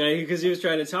 because he was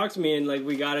trying to talk to me, and, like,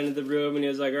 we got into the room, and he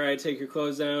was like, all right, take your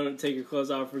clothes down, take your clothes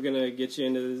off, we're gonna get you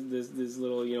into this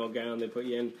little, gown they put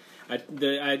you in. I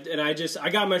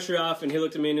got my shirt off, and he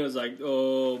looked at me and he was like,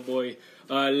 oh boy,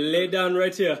 lay down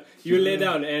right here. You lay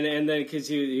down, and then because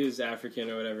he was African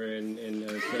or whatever, and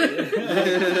I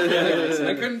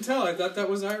couldn't tell. I thought that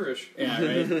was Irish. Yeah,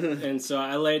 right. And so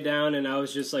I laid down, and I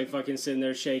was just like fucking sitting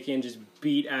there shaking, just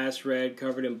beat ass red,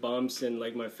 covered in bumps, and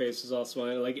like my face was all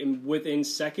swollen. Like within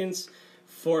seconds,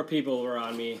 4 people were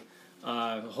on me,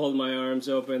 holding my arms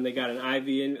open. They got an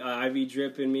IV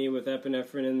drip in me with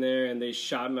epinephrine in there, and they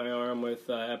shot my arm with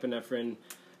epinephrine.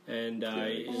 And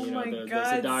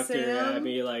the doctor had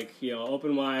me like,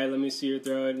 open wide, let me see your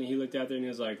throat, and he looked out there and he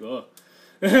was like, whoa.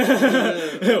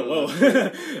 Whoa.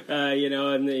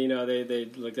 They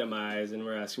looked at my eyes and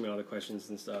were asking me all the questions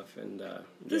and stuff. And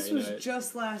this was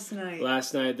just last night.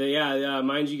 Last night,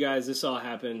 mind you guys, this all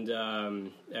happened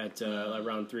at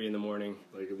around 3 in the morning.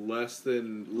 Like less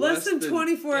than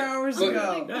 24 hours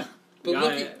ago. Yeah. But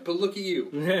look at you.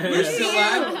 You're still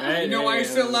alive. Right, you know why you're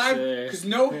still alive? Because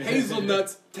no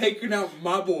hazelnuts taking out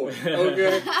my boy.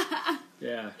 Okay.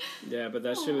 Yeah, but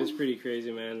that shit was pretty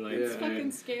crazy, man. Like, it's fucking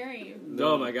scary.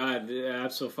 Oh my god,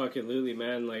 absolutely,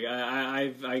 man. Like,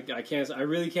 I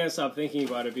really can't stop thinking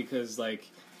about it because, like,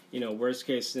 worst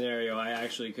case scenario, I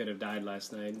actually could have died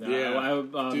last night.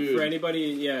 For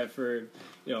anybody, for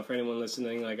anyone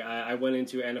listening, like, I went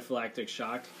into anaphylactic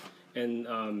shock.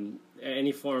 And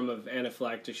any form of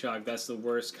anaphylactic shock, that's the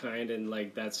worst kind, and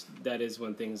like that is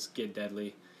when things get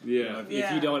deadly. Yeah.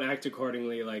 If you don't act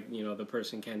accordingly, like the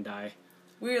person can die.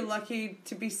 We're lucky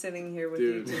to be sitting here with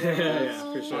Dude. you today.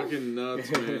 Yeah, for sure. Fucking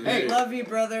nuts, man. Hey, love you,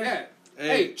 brother. Yeah.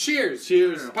 Hey, cheers.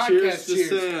 Podcast cheers to cheers.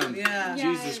 Sam. Yeah.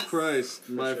 Jesus Christ,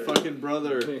 my fucking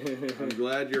brother. I'm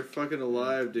glad you're fucking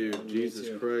alive, dude. Jesus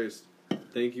Christ.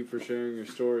 Thank you for sharing your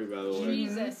story, by the way.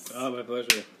 Jesus. Oh, my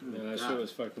pleasure. Yeah, that shit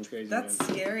was fucking crazy. That's man.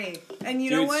 scary. And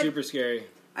you know what? Super scary.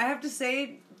 I have to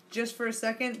say, just for a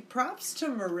second, props to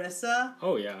Marissa.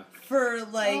 Oh, yeah. For,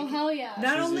 like, oh, hell yeah.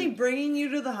 not only bringing you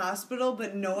to the hospital,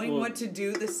 but knowing what to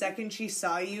do the second she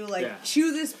saw you. Like,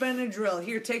 chew this Benadryl.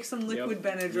 Here, take some liquid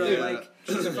Benadryl. Yeah. Like,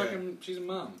 She's a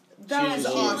mom. That was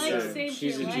awesome.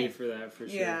 She's a G for that, for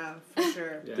sure. Yeah, for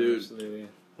sure. Yeah, dude. Absolutely.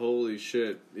 Holy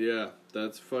shit. Yeah,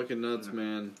 that's fucking nuts,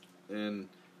 man. And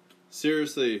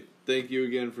seriously, thank you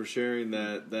again for sharing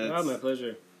that. That's my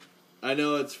pleasure. I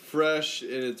know it's fresh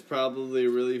and it's probably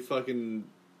really fucking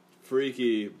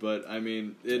freaky, but I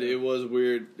mean, it was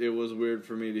weird. It was weird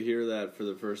for me to hear that for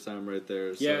the first time right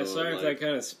there. Yeah, so, sorry if that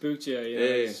kind of spooked you.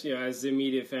 Hey. As the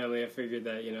immediate family, I figured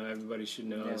that everybody should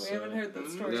know. Yeah, we haven't heard that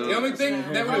story. No. The only thing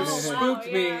that would have Oh, spooked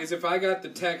wow, me yeah. is if I got the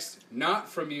text not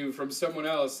from you, from someone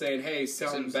else saying, "Hey,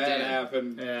 something Seems bad dead.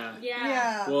 happened." Yeah.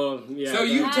 Yeah. Well, yeah. So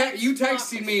you you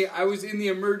That's texted me. I was in the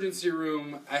emergency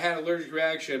room. I had an allergic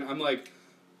reaction. I'm like,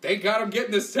 thank God I'm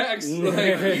getting this text.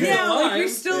 Like, he's Yeah, alive. like you're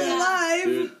still alive.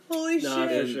 Dude. Holy No,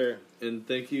 shit. for sure. And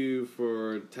thank you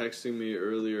for texting me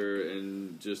earlier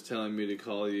and just telling me to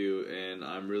call you, and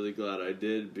I'm really glad I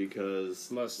did because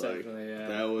Most definitely, yeah.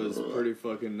 that was pretty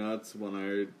fucking nuts when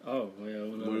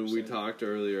when we 100%. talked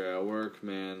earlier at work,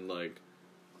 man. Like,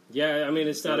 Yeah, I mean,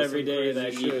 it's not That's every some day crazy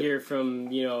that you shit. hear from,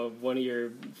 one of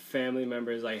your family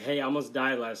members like, hey, I almost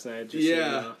died last night. Just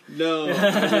yeah, no,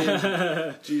 I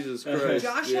mean, Jesus Christ.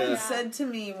 Josh yeah. had said to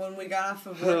me when we got off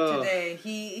of work today,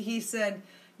 he said,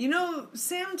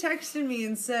 Sam texted me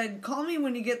and said, call me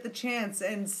when you get the chance,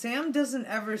 and Sam doesn't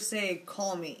ever say,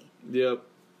 call me. Yep,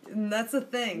 And that's the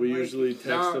thing. we like, usually text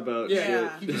No, about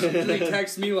yeah. He shit. just really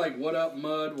texts me like, "What up,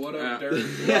 mud? What up, dirt?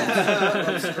 Yeah. What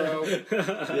up,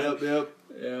 Stro?" Yep.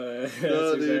 Yeah, that's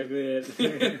No, dude. exactly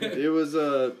it. It was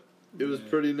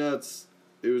pretty nuts.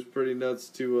 It was pretty nuts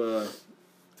to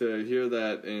hear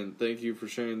that, and thank you for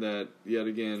sharing that yet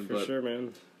again. For but sure,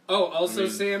 man. Oh, also, I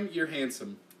mean- Sam, you're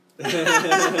handsome. hey,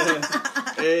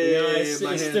 It's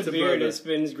my the handsome beard. brother. It's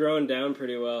been growing down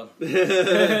pretty well.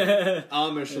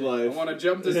 Amish I life. want to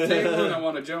jump this table and I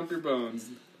want to jump your bones.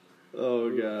 Oh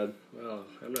God. Well,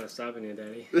 I'm not stopping you,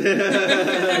 Daddy.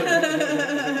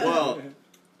 Well,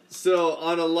 so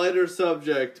on a lighter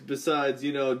subject, besides,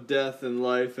 death and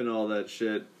life and all that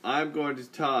shit, I'm going to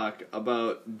talk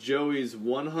about Joey's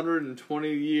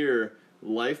 120-year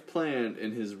life plan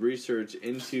and his research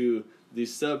into the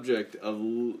subject of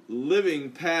living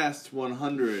past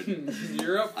 100,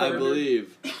 You're up, I partner.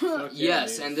 believe.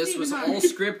 Yes, dude. and this was all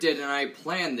scripted, and I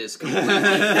planned this completely.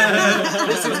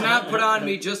 This was not put on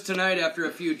me just tonight after a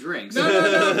few drinks.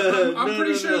 No. I'm No,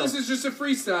 pretty no, sure no. this is just a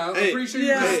freestyle. Hey, I'm pretty sure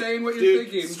you're yeah. just saying what you're Dude,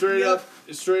 thinking. straight up,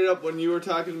 straight up, when you were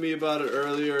talking to me about it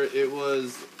earlier, it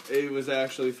was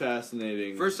actually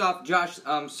fascinating. First off, Josh,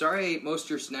 sorry I ate most of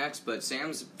your snacks, but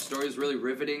Sam's story is really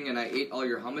riveting, and I ate all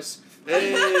your hummus.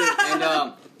 Hey,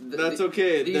 And that's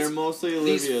okay. They're mostly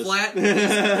Olivia's. These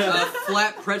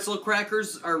flat pretzel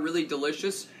crackers are really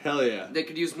delicious. Hell yeah. They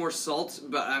could use more salt,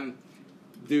 but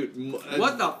Dude.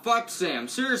 What the fuck, Sam?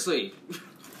 Seriously.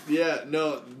 Yeah,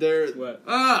 no, they're... What?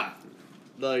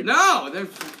 Like... No! They're...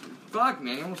 Fuck,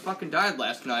 man. You almost fucking died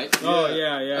last night. Oh,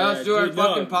 yeah. Let's do our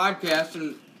fucking podcast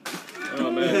and... Oh,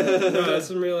 man. No, that's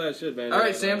some real ass shit, man.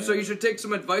 Alright, Sam, so you should take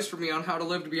some advice from me on how to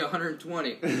live to be 120.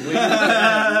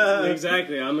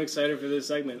 Exactly. I'm excited for this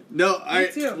segment. No,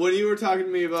 too. when you were talking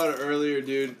to me about it earlier,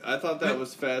 dude, I thought that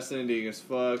was fascinating as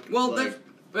fuck. Well, like,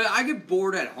 but I get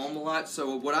bored at home a lot,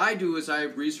 so what I do is I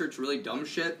research really dumb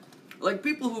shit. Like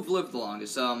people who've lived the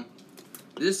longest.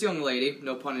 This young lady,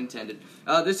 no pun intended.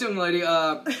 This young lady,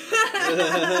 I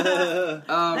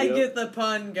get the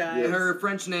pun, guys. her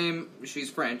French name, she's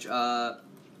French.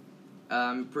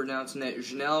 I'm pronouncing it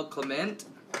Janelle Clement.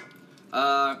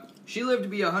 She lived to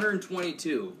be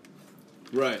 122.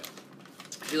 Right.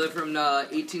 She lived from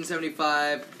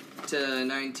 1875 to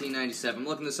 1997. I'm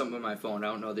looking this up on my phone. I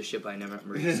don't know the shit by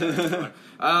memory. No,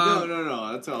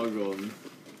 that's all golden.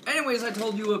 Anyways, I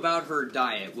told you about her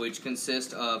diet, which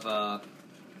consists of, God,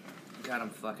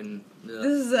 I'm fucking...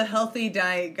 This is a healthy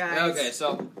diet, guys. Okay,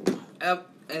 so,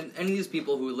 and any of these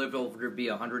people who live over to be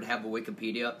 100 have a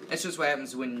Wikipedia. That's just what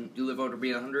happens when you live over to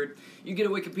be 100. You get a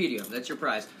Wikipedia. That's your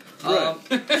prize. Right.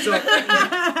 So,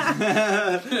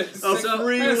 a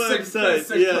free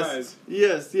website.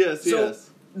 Yes. So,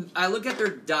 I look at their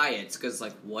diets, because,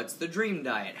 like, what's the dream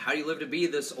diet? How do you live to be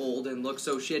this old and look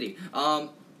so shitty?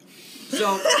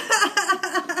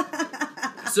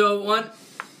 So one,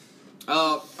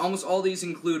 almost all these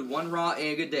include one raw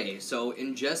egg a day. So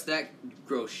ingest that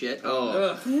gross shit.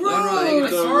 Oh, one raw egg a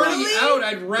It's day. already out.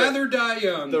 I'd rather die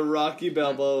young. the Rocky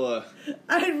Balboa.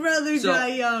 I'd rather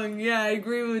die young. Yeah, I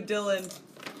agree with Dylan.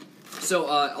 So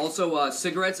also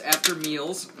cigarettes after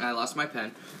meals. I lost my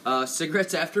pen.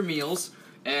 Cigarettes after meals,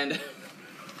 and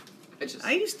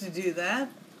I used to do that.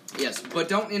 Yes, but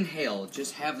don't inhale.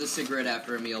 Just have the cigarette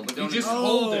after a meal. But You don't just inhale.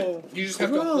 hold it. You just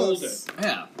have to hold it.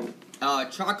 Yeah.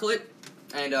 Chocolate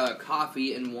and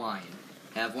coffee and wine.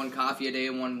 Have one coffee a day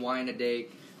and one wine a day.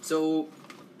 So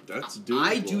That's doable.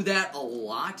 I do that a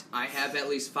lot. I have at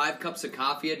least 5 cups of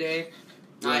coffee a day.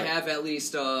 Right. I have at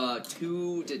least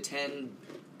 2 to 10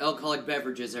 alcoholic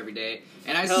beverages every day.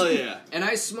 And I Hell yeah. And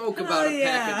I smoke about a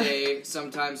pack a day,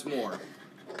 sometimes more.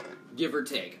 Give or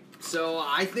take. So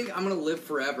I think I'm gonna live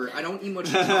forever. I don't eat much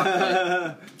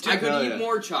chocolate. I could eat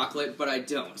more chocolate, but I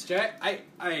don't. Jack,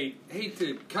 I hate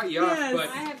to cut you off, but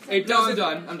I have it No, I'm doesn't.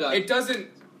 done. I'm done. It doesn't.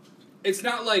 It's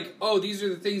not like, oh, these are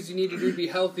the things you need to do to be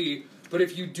healthy. But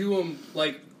if you do them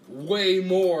like way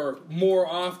more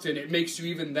often, it makes you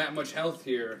even that much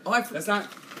healthier. Oh, That's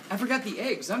not. I forgot the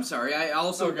eggs. I'm sorry. I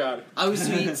also. Oh God. I used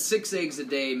to eat 6 eggs a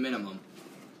day minimum.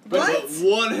 But What?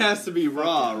 one has to be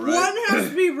raw, right? One has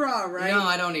to be raw, right? No,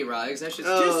 I don't eat raw eggs. That's just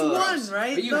Just gross. one,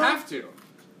 right? But you though? have to.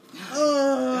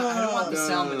 I don't want the No.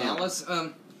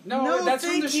 salmonellas. No, that's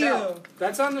on the thank you. shelf.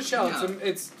 That's on the shelf. Yeah.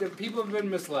 It's people have been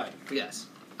misled. Yes.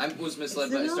 I was misled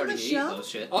Is it by on starting the to shelf? eat those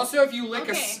shit. Also, if you lick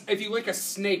Okay. if you lick a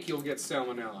snake, you'll get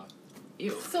salmonella.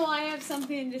 Ew. So I have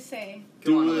something to say.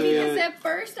 Come on, Do Olivia. Because it. at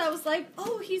first I was like,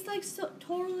 oh, he's like so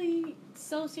totally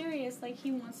so serious, like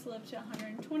he wants to live to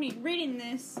 120. Reading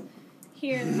this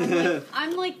here,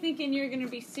 I'm like thinking you're gonna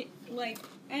be like,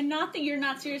 and not that you're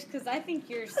not serious, because I think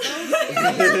you're so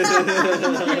serious.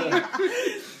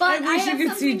 But I wish I you have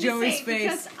could see something to Joey's say, face.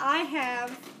 because I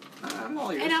have. I'm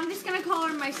all yours. And I'm just gonna call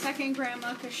her my second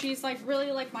grandma, because she's like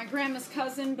really like my grandma's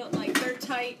cousin, but like they're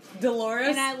tight. Dolores?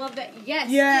 And I love that.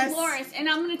 Yes, Yes. Dolores. And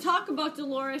I'm gonna talk about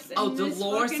Dolores. Oh, in this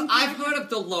Dolores? fucking I've podcast. heard of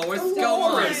Dolores. Dolores.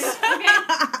 Go on. Okay.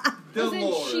 Listen,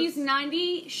 Dolores. she's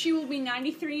 90. She will be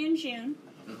 93 in June.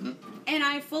 Mhm. And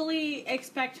I fully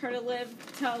expect her to live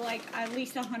to like at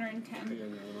least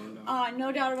 110.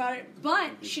 No doubt about it. But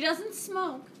she doesn't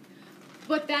smoke.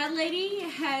 But that lady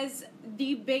has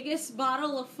the biggest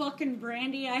bottle of fucking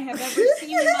brandy I have ever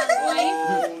seen in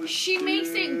my life. She makes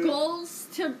it goals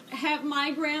to have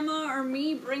my grandma or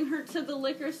me bring her to the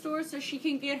liquor store so she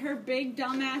can get her big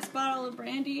dumbass bottle of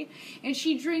brandy. And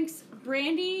she drinks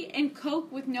brandy and Coke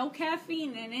with no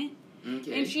caffeine in it.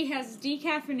 Okay. And she has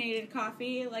decaffeinated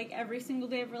coffee like every single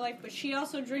day of her life. But she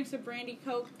also drinks a brandy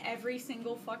Coke every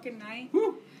single fucking night.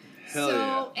 Hell So,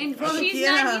 yeah. and Fuck she's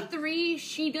yeah. 93.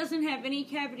 She doesn't have any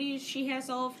cavities. She has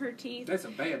all of her teeth. That's a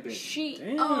bad bitch. She,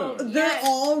 Damn. oh, They're yes.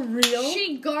 all real?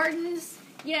 She gardens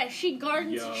Yeah, she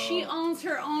gardens. Yo. She owns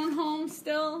her own home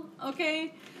still.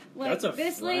 Okay, like That's a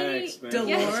this flex, lady. man.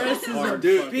 Dolores That's is a hard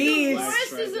dude. fucking beast. flex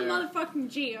Dolores is a right there. motherfucking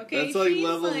G. Okay, That's like She's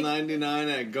level like, 99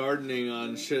 at gardening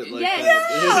on shit like yes,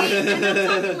 that. and I'm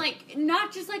talking like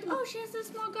not just like she has a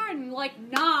small garden. Like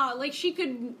like she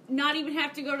could not even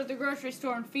have to go to the grocery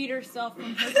store and feed herself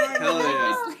from her garden. Hell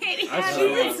yeah. This lady That's has She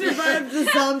cool. would survive the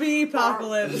zombie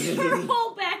apocalypse. her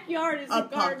whole backyard is a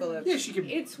garden. Apocalypse. Yeah, she could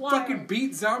It's wild. fucking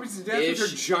beat zombies to death Is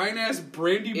with her she- giant ass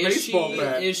brandy baseball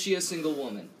bat. Is she a single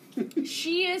woman?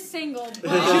 She is single. But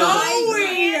Joey,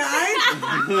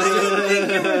 I didn't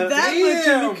think you were that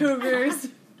Damn. much into cougars.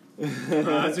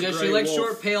 That's a Does she gray like wolf.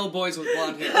 short, pale boys with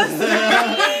blonde hair?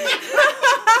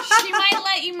 she might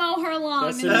let you mow her lawn.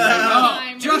 That's in a- the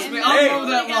summertime, trust and me, then I'll Hey. mow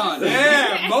that lawn.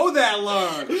 Yeah, mow that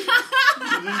lawn.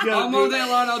 I'll mow that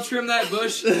lawn. I'll trim that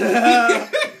bush.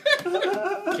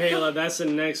 Kayla, that's the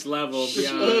next level She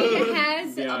beyond.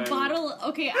 has beyond. a bottle.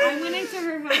 Okay, I went into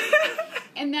her house,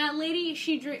 and that lady,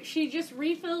 she just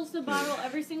refills the bottle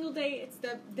every single day. It's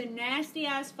the nasty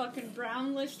ass fucking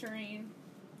brown Listerine.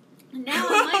 Now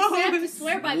I might have to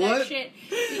swear by that What? shit.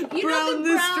 You know Brown the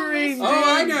brown Listerine.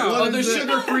 Oh, I know. What Oh, the is it?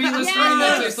 sugar-free Listerine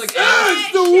Yes. that tastes like Ah, ass.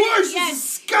 it's the worst. Yes.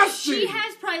 It's disgusting. She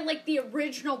has probably like the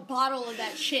original bottle of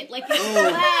that shit. Like it's Oh,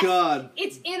 glass. God.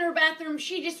 It's in her bathroom.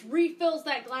 She just refills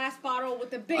that glass bottle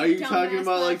with a big. Are you dumbass talking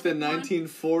about like the plastic one.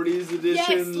 1940s edition?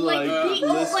 Yes, like, like like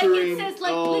Listerine? it says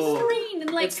like Oh. Listerine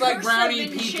and like It's like cursive brownie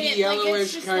and pee shit. pee Like, yellowish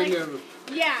it's just kind like, of.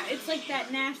 Yeah, it's like that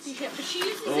nasty shit. But she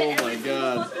uses Oh it every my single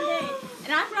God. fucking day.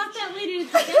 And I brought that lady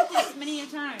to the dentist many a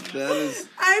time. That is.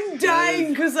 I'm dying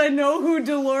because I know who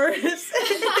Dolores is.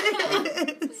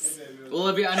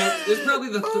 Olivia, I know this is probably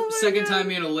the Oh my second God. time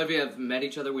me and Olivia have met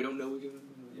each other. We don't know.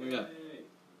 Yeah.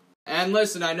 And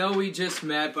listen, I know we just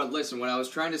met, but listen, what I was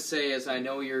trying to say is I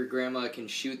know your grandma can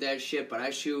shoot that shit, but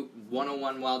I shoot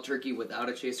 101 wild turkey without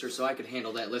a chaser, so I could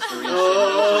handle that Listerine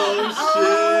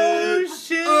Oh,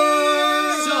 shit.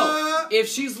 So, if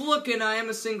she's looking, I am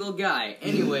a single guy.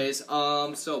 Anyways,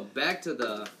 so back to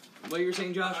the... What you were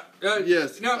saying, Josh?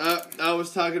 Yes. No. I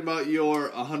was talking about your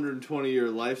 120-year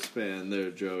lifespan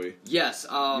there, Joey. Yes,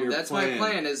 Your that's plan. my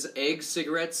plan is eggs,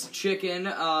 cigarettes, chicken,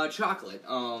 chocolate.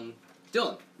 Dylan.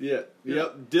 Yeah.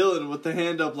 Yep. Dylan with the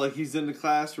hand up like he's in the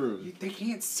classroom. They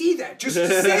can't see that. Just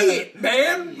say it,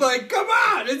 man. Like, come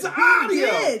on. It's He audio.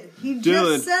 did. He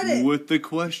Dylan just said it. with the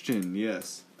question.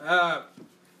 Yes.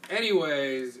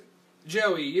 Anyways,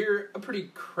 Joey, you're a pretty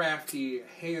crafty,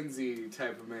 handsy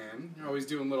type of man. You're always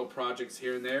doing little projects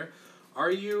here and there.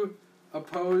 Are you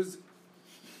opposed...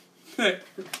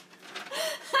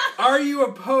 Are you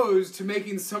opposed to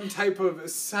making some type of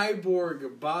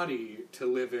cyborg body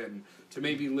to live in? To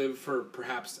maybe live for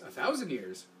perhaps 1,000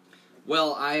 years?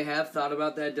 Well, I have thought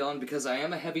about that, Dylan, because I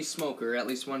am a heavy smoker, at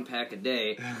least one pack a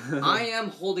day. I am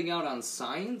holding out on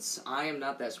science. I am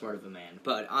not that smart of a man,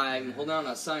 but I'm holding out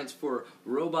on science for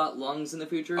robot lungs in the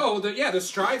future. Oh, the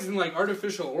strides in, like,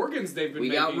 artificial organs they've been we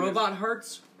making. got robot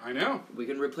hearts. I know. We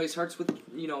can replace hearts with,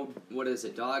 what is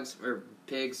it, dogs or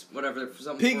pigs, whatever.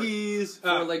 Something Piggies.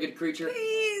 four-legged creature.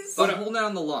 Please. But I'm holding out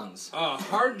on the lungs. A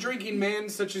hard-drinking man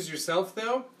such as yourself,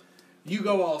 though, you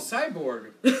go all cyborg,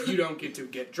 you don't get to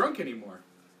get drunk anymore.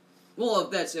 Well,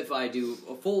 that's if I do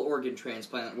a full organ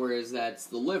transplant, whereas that's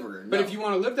the liver. But No. if you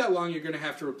want to live that long, you're going to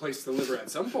have to replace the liver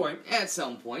at some point. At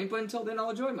some point, but until then,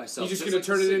 I'll enjoy myself. You're just going like to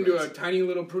turn the it into a cigarettes. tiny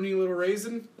little, pruny little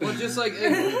raisin? Well, just like,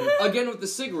 again with the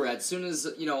cigarettes, soon as,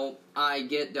 I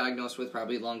get diagnosed with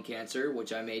probably lung cancer,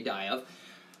 which I may die of,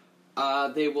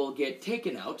 they will get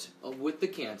taken out with the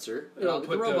cancer, and I'll get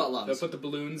the robot lungs. They'll put the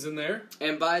balloons in there.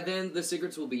 And by then, the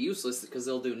cigarettes will be useless because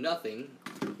they'll do nothing.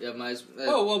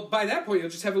 Oh, well, by that point, you'll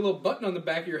just have a little button on the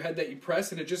back of your head that you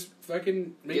press, and it just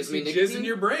fucking makes Gives me you jizz nicotine? in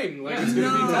your brain. Like, it's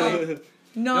going to be tight.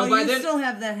 No, No, by you then- still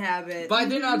have that habit. By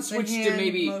then, I'd The switch to hand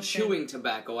maybe motion. chewing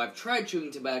tobacco. I've tried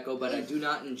chewing tobacco, but I do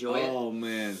not enjoy it. Oh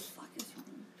man. Fuck is wrong?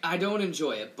 I don't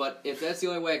enjoy it, but if that's the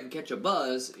only way I can catch a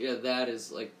buzz, yeah, that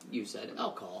is, like you said,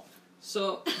 alcohol.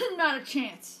 So, Not a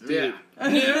chance. yeah.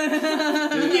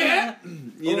 Yeah.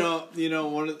 You know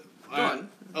one of. Go on.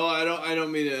 I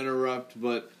don't mean to interrupt,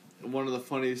 but one of the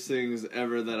funniest things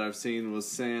ever that I've seen was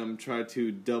Sam try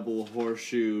to double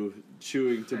horseshoe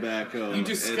chewing tobacco. You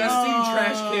disgusting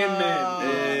trash can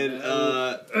man.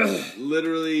 And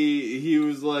literally, he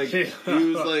was like,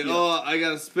 oh, I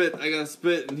gotta spit,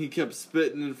 and he kept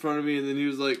spitting in front of me, and then he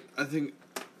was like, I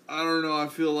don't know, I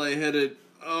feel lightheaded.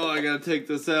 Oh, I gotta take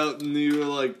this out, and you were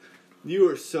like, you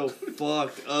were so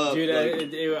fucked up, Dude,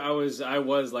 like, I was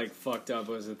like fucked up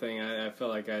was the thing. I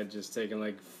felt like I had just taken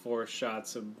like 4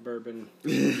 shots of bourbon.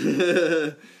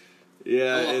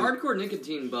 Yeah. Oh, a hardcore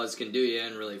nicotine buzz can do you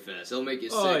in really fast. It'll make you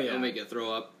sick. Oh, yeah. It'll make you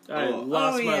throw up. I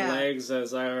lost my yeah. legs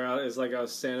as I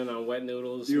was standing on wet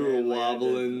noodles. You were and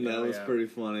wobbling. That was yeah. pretty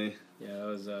funny. Yeah,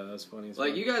 that was funny. As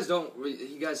Like, fuck.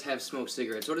 you guys have smoked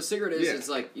cigarettes. What a cigarette is, Yeah. it's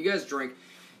like, you guys drink,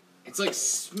 it's like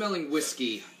smelling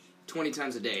whiskey 20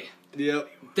 times a day. Yep.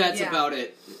 That's Yeah. about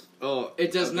it. Oh,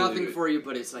 It does I nothing believe it. for you,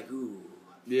 but it's like, ooh.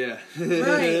 Yeah.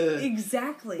 Right,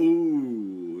 exactly.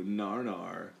 Ooh,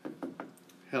 nar.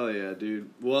 Hell yeah, dude.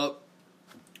 Well,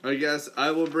 I guess I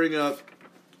will bring up,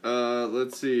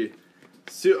 let's see.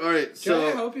 Alright, Joe,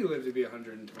 I so, hope you live to be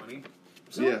 120.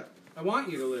 yeah. I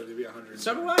want you to live to be 120.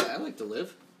 So do I. I like to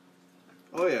live.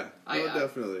 Oh yeah, I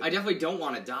definitely. I definitely don't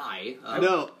want to die.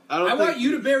 No, I don't I think want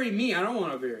you to bury me. I don't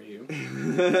want to bury you.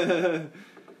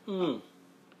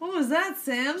 What was that,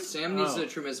 Sam? Sam needs Oh. to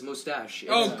trim his mustache.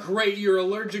 Oh, great. You're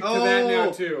allergic to that now,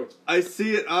 Oh. too. I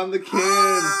see it on the can.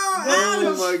 What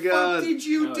Oh the my god. What did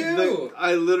you No, do?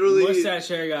 I literally, mustache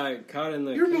hair got caught in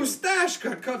the. Your can. mustache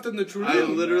got cut in the tree. I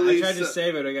literally I tried to sa-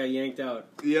 save it. I got yanked out.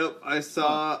 yep, I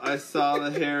saw the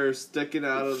hair sticking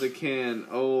out of the can.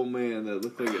 Oh man, that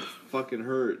looked like it fucking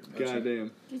hurt. Gotcha.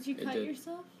 Goddamn. Did you It cut did.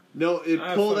 yourself? No, it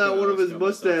I pulled fucking out one of his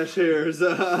almost got mustache hairs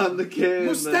on the can.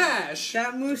 Mustache.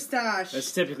 That mustache.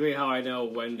 That's typically how I know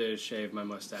when to shave my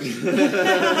mustache.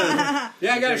 Yeah,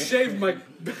 I gotta shave my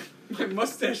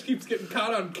mustache keeps getting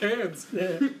caught on cans.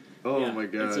 Oh Yeah, my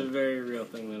god. It's a very real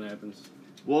thing that happens.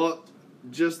 Well,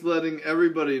 just letting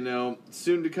everybody know,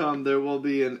 soon to come there will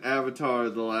be an Avatar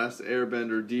The Last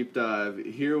Airbender deep dive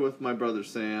here with my brother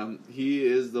Sam. He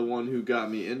is the one who got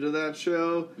me into that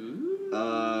show.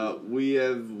 We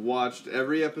have watched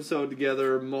every episode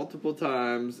together multiple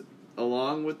times,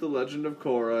 along with The Legend of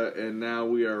Korra, and now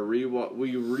we are we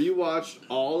rewatched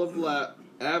all of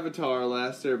Avatar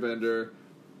Last Airbender,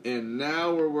 and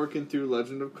now we're working through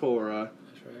Legend of Korra.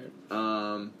 That's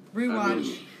right.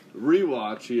 Rewatch.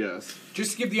 Rewatch, yes.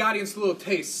 Just to give the audience a little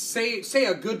taste, say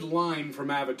a good line from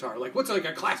Avatar. Like, what's like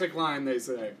a classic line they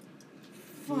say?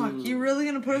 Fuck, you really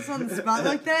gonna put us on the spot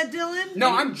like that, Dylan? No,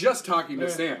 I'm just talking to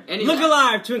Sam. Anyway. Look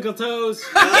alive, Twinkle Toes.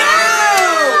 There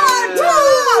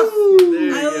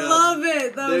you I go. love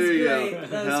it. That There was you great. go.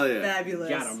 That Hell was yeah. fabulous.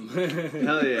 Got him.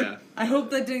 Hell yeah. I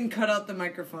hope that didn't cut out the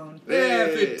microphone. Yeah,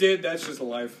 if Hey. it did, that's just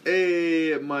life. Hey,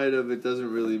 it might have. It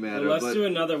doesn't really matter. Let's but do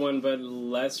another one, but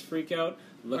less freak out.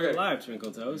 Look Okay. alive,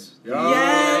 Twinkle Toes.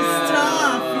 Yes,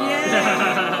 tough.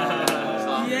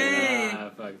 Yay. Yay.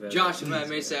 Ah, fuck that. Josh, if I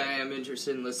may say, I am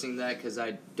interested in listening to that because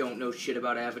I don't know shit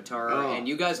about Avatar, Oh. and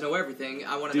you guys know everything.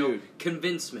 I want to know. Dude.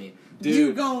 Convince me. Dude,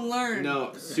 You gon' learn.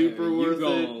 no, super You worth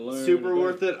gonna it. learn Super a bit.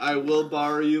 worth it. I will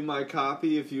borrow you my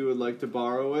copy if you would like to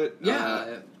borrow it.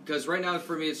 Yeah, because right now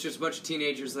for me it's just a bunch of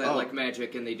teenagers that Oh. like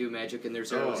magic and they do magic and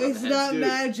there's Oh. arrows on It's the not head. Dude.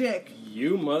 magic.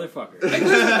 You motherfucker.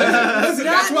 Listen,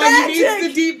 that's Not why he magic! needs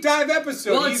the deep dive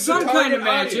episode. Well, He's it's the some kind of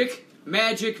target audience.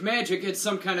 magic. Magic. It's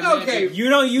some kind of Okay. magic. You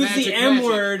don't use Magic, the M magic.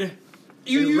 word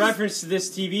You in use reference to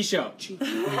this TV show.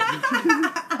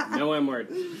 No M word.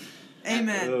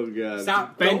 Amen. Oh god.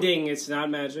 Stop Bending, it's not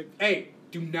magic. Don't- Hey,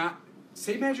 do not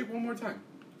say magic one more time.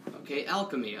 Okay,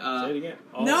 alchemy. Say it again.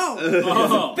 Oh. No.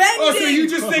 Oh. Bending. Oh, so you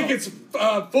just think it's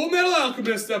Full Metal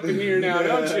Alchemist up in here now,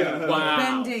 don't you? Wow.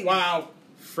 Bending. Wow.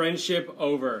 Friendship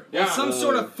over. Yeah. Some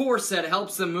sort of force that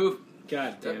helps them move.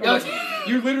 God damn it. Like,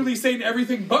 you're literally saying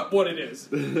everything but what it is.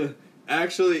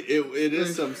 Actually, it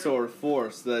is some sort of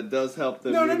force that does help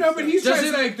them. No, move but stuff. he's Does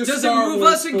trying to say like the it Star move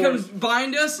Wars us and force.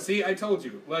 combine us? See, I told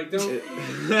you. Like, don't.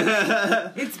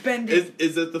 It's bending.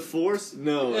 Is it the force?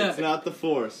 No, Yeah. it's not the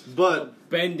force. But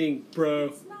Bending, bro.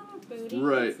 It's not a booty.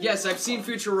 right. Yes, I've seen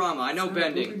Futurama. I know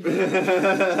bending.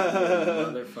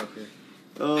 Motherfucker.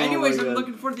 Oh, Anyways, my I'm God.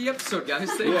 looking for the episode, guys.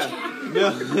 Thank you.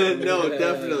 Yeah. No,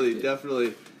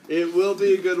 definitely. It will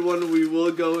be a good one. We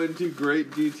will go into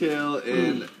great detail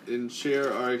and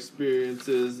share our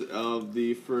experiences of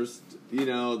the first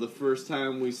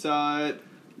time we saw it,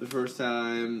 the first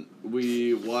time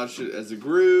we watched it as a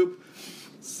group.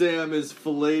 Sam is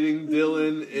filleting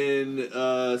Dylan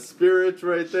in spirit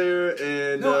right there,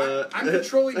 and No, I'm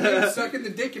controlling him sucking the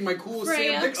dick in my cool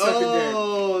Freya. Sam Dick sucking dick.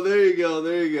 oh, there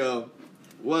you go.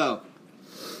 Well,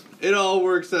 it all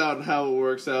works out how it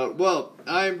works out. Well,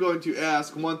 I am going to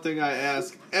ask one thing I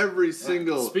ask every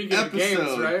single Speaking episode. of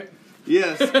games, right?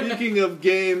 Yeah, speaking of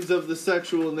games of the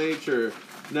sexual nature.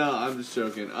 No, I'm just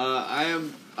joking. I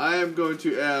am going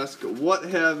to ask, what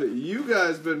have you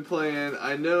guys been playing?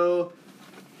 I know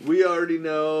we already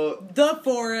know The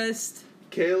Forest.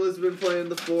 Kayla's been playing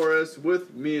The Forest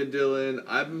with me and Dylan.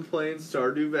 I've been playing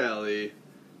Stardew Valley.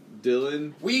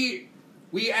 Dylan?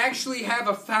 We actually have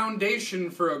a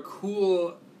foundation for a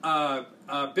cool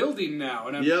building now,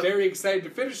 and I'm Yep. very excited to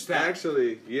finish that.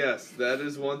 Actually, yes, that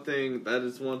is one thing. That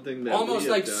is one thing that Almost we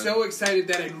have like done. so excited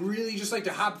that I'd really just like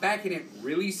to hop back in it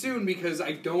really soon because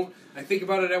I think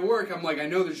about it at work. I'm like, I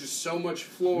know there's just so much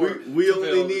floor. We to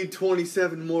only build. need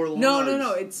 27 more logs.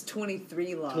 No. It's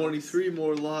 23 logs. 23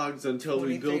 more logs until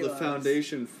we 23 build a logs.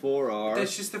 foundation for our.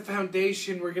 That's just the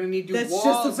foundation. We're gonna need to do That's just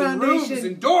walls the and rooms foundation.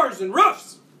 and doors and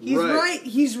roofs. He's right.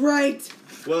 He's right.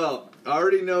 Well, I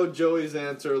already know Joey's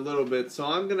answer a little bit, so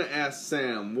I'm gonna ask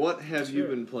Sam. What have you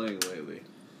been playing lately?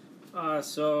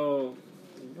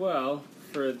 Well,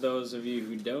 for those of you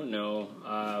who don't know,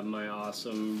 my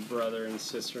awesome brother and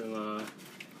sister-in-law,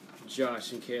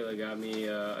 Josh and Kayla, got me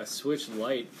a Switch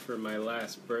Lite for my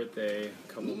last birthday a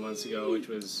couple months ago, which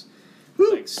was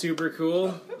like super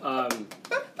cool. I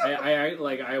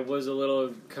was a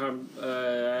little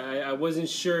I wasn't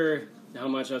sure how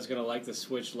much I was gonna like the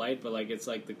Switch Lite, but like it's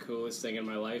like the coolest thing in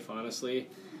my life, honestly.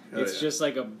 It's just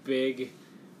like a big,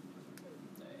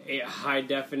 high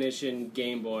definition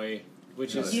Game Boy,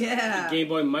 which is Game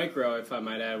Boy Micro, if I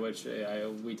might add, which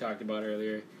we talked about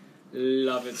earlier.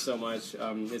 Love it so much.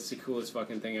 It's the coolest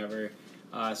fucking thing ever.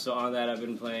 So on that, I've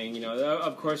been playing,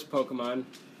 of course, Pokemon.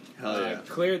 Hell yeah.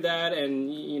 Cleared that,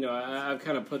 and I've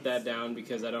kind of put that down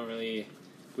because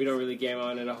we don't really game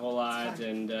on it a whole lot,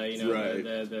 and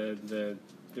the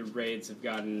raids have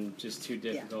gotten just too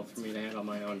difficult for me to handle on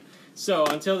my own. So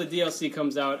until the DLC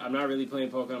comes out, I'm not really playing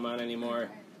Pokemon anymore.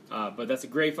 But that's a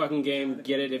great fucking game.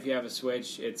 Get it if you have a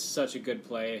Switch. It's such a good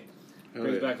play.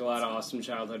 Brings back a lot of awesome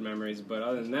childhood memories. But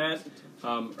other than that,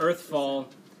 Earthfall,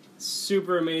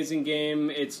 super amazing game.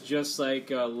 It's just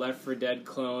like a Left 4 Dead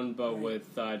clone, but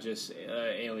with just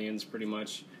aliens, pretty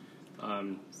much.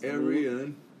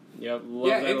 Arian. Yep, love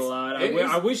that a lot.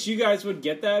 I wish you guys would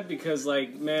get that because,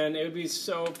 like, man, it would be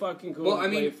so fucking cool to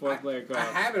play 4-player co-op. I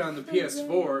have it on the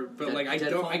PS4, but like I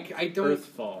don't.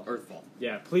 Earthfall.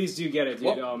 Yeah, please do get it,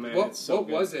 dude. Oh man, it's so what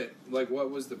good. was it? Like,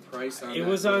 what was the price on it? It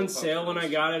was on sale when I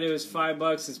got it. It was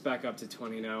 $5. It's back up to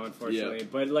 $20 now, unfortunately. Yeah.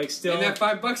 But like, still, and that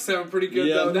 $5 sounded pretty good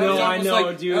though. No, I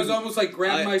know, dude. That was almost like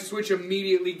grab my Switch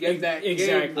immediately, get that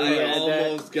exactly. game. I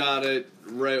almost got it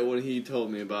right when he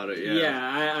told me about it.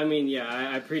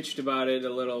 I preached about it a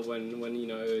little when it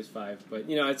was $5, but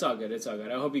it's all good. It's all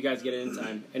good. I hope you guys get it in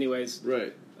time. Anyways,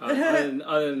 right. Other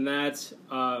than that,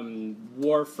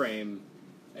 Warframe.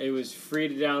 It was free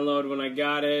to download when I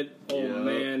got it. Oh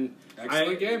man,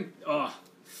 excellent game. Oh,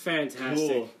 fantastic.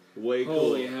 Cool. Way cool.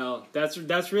 Holy hell. That's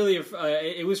really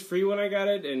it was free when I got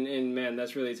it, and man,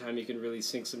 that's really a time you can really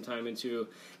sink some time into,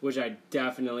 which I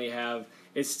definitely have.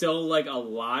 It's still like a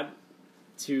lot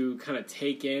to kind of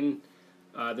take in.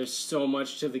 There's so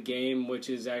much to the game, which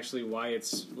is actually why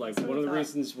it's like one of the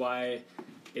reasons why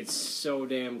it's so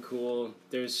damn cool.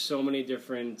 There's so many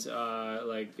different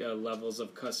levels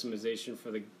of customization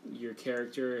for your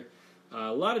character.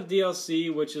 A lot of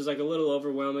DLC, which is like a little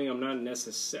overwhelming. I'm not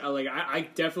necessarily I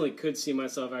definitely could see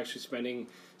myself actually spending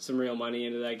some real money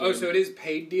into that game. Oh, so it is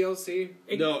paid DLC?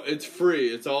 No, it's free.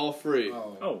 It's all free.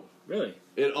 Oh, really?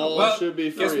 It all should be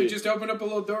free. Guess we just opened up a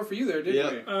little door for you there,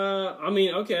 didn't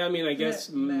we? I guess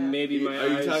maybe my eyes...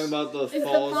 Are you talking about the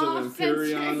Falls of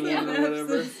Empyrean one or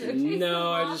whatever?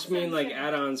 No, I just mean like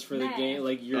add-ons for the game,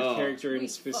 like your character and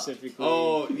specifically...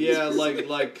 Oh, yeah,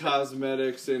 like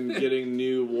cosmetics and getting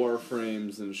new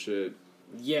warframes and shit.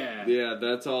 Yeah. Yeah,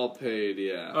 that's all paid,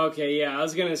 yeah. Okay, yeah, I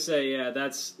was gonna say,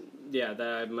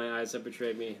 that my eyes have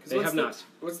betrayed me. They have not.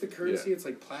 What's the currency? Yeah. It's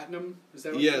like platinum. Is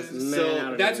that what yes, it is?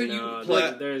 So that's what you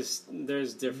like. There's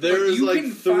different. There's you like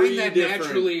can three find that different...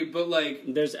 naturally, but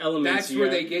like there's elements. That's where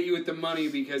they get you with the money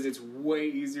because it's way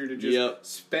easier to just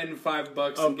spend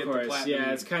 $5 and get the platinum.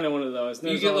 Yeah, it's kind of one of those.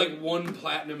 You get like one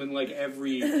platinum in like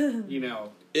every,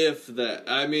 If that.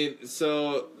 I mean,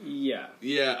 so... Yeah,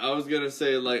 I was gonna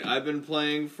say, like, I've been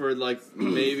playing for, like,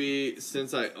 maybe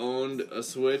since I owned a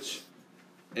Switch,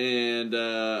 and,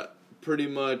 pretty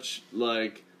much,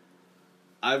 like,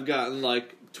 I've gotten,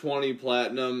 like, 20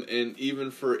 platinum, and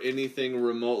even for anything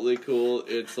remotely cool,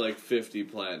 it's, like, 50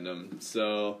 platinum.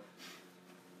 So,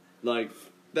 like,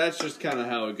 that's just kind of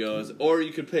how it goes. Or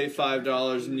you could pay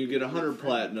 $5 and you get 100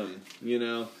 platinum,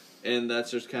 And that's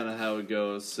just kind of how it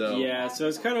goes. So yeah, so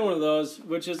it's kind of one of those,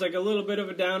 which is like a little bit of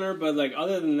a downer, but like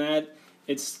other than that,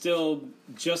 it's still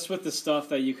just with the stuff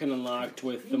that you can unlock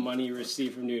with the money you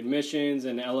receive from new admissions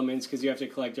and elements, because you have to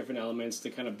collect different elements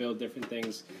to kind of build different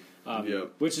things.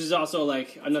 Which is also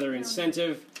like another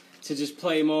incentive to just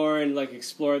play more and like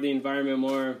explore the environment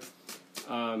more.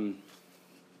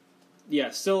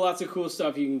 Still lots of cool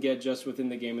stuff you can get just within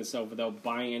the game itself without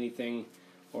buying anything.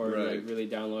 Or like really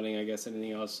downloading, I guess,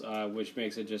 anything else, which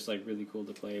makes it just like really cool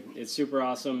to play. It's super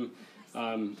awesome.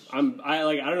 I don't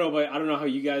know how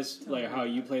you guys how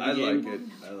you play the I game. like it.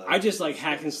 I just like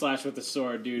hack and slash with the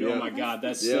sword, dude. Yep. Oh my god,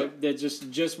 that's Yep. that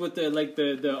just with the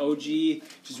the OG,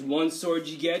 just one sword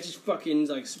you get, just fucking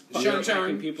like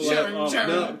hacking people up. Oh, my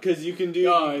No, God. because you can do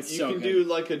good.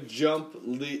 like a jump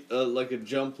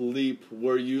leap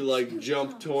where you like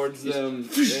jump towards them, and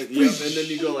then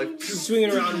you go like Swing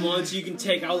it around once, you can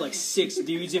take out like 6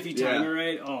 dudes if you time it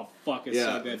right. Oh fuck, it's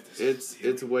so good.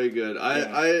 It's way good.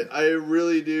 I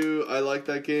really do. I like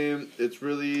that game. I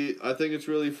think it's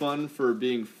really fun for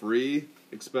being free,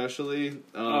 especially.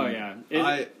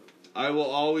 I will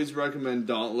always recommend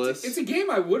Dauntless. It's a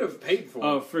game I would have paid for.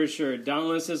 Oh, for sure.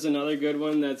 Dauntless is another good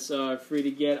one that's free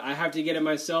to get. I have to get it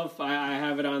myself. I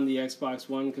have it on the Xbox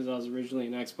One because I was originally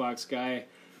an Xbox guy.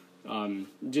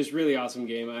 Just really awesome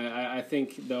game. I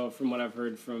think, though, from what I've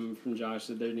heard from Josh,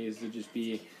 that there needs to just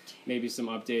be maybe some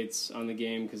updates on the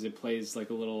game because it plays like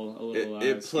a little.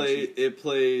 It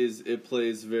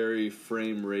plays very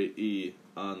frame rate-y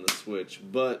on the Switch,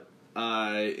 but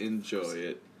I enjoy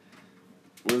it.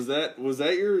 Was that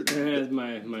your?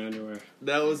 my underwear.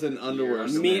 That was an underwear.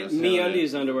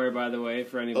 MeUndies underwear, by the way,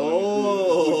 for anyone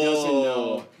who doesn't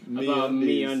know about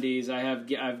MeUndies.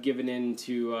 I've given in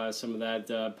to some of that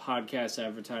podcast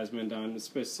advertisement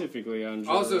specifically on Joe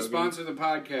Also Rogan. sponsor the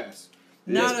podcast.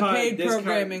 Not a paid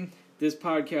programming. This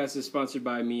podcast is sponsored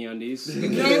by MeUndies. You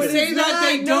can't say that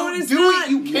they don't do it.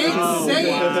 You can't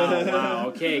say it. Wow.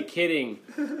 Okay, kidding.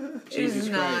 Jesus It is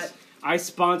not. Christ. I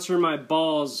sponsor my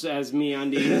balls as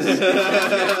MeUndies.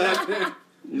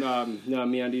 No,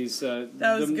 MeUndies.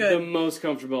 That was good. The most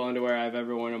comfortable underwear I've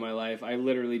ever worn in my life. I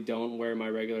literally don't wear my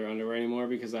regular underwear anymore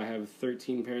because I have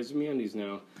 13 pairs of MeUndies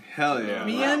now. Hell yeah.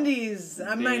 MeUndies.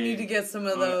 I might need to get some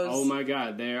of those. Oh my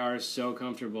god, they are so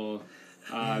comfortable.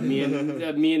 Me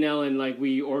and Ellen, like,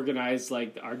 we organized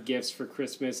like our gifts for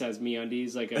Christmas as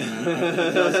MeUndies, like Wait,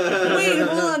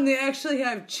 hold on. They actually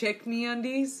have chick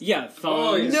MeUndies? Yeah,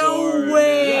 thongs. No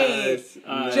way,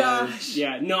 Josh.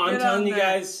 Yeah, no, I'm telling you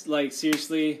guys, like,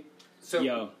 seriously. So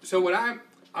what I'm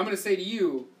gonna say to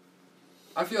you,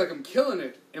 I feel like I'm killing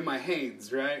it in my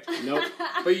Hanes, right? Nope.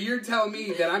 But you're telling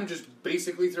me that I'm just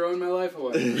basically throwing my life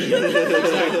away.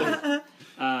 Exactly.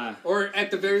 Or at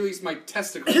the very least, my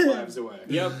testicle lives away.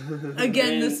 Yep.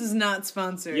 Again, this is not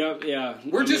sponsored. Yep. Yeah.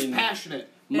 We're just passionate.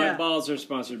 My balls are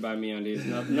sponsored by MeUndies,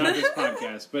 not this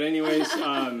podcast. But anyways,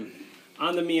 on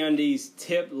the MeUndies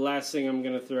tip, last thing I'm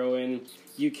gonna throw in.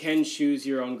 You can choose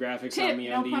your own graphics on MeUndies.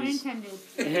 No pun intended.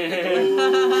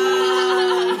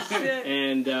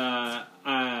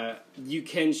 And you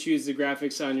can choose the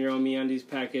graphics on your own MeUndies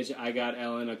package. I got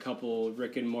Ellen a couple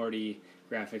Rick and Morty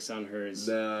graphics on hers.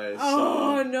 Nice.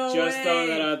 Oh, no Just way. throwing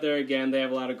that out there again. They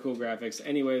have a lot of cool graphics.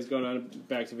 Anyways, going on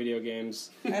back to video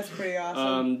games. That's pretty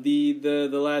awesome. The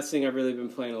last thing I've really been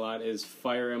playing a lot is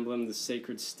Fire Emblem: The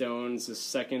Sacred Stones, the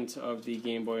second of the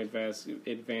Game Boy Advanced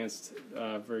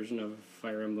version of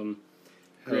Fire Emblem.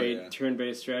 Great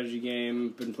turn-based strategy game.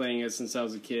 Been playing it since I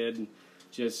was a kid.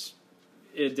 Just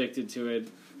addicted to it.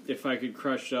 If I could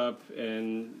crush up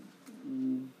and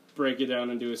break it down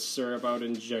and do a syrup, I would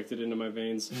inject it into my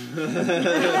veins.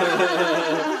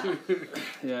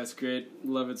 Yeah, it's great.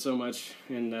 Love it so much.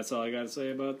 And that's all I got to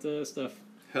say about the stuff.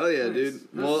 Hell yeah, dude.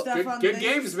 Well, good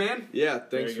games, man. Yeah,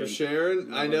 thanks for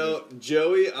sharing. I know, you.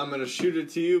 Joey, I'm going to shoot it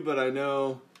to you, but I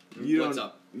know you don't. What's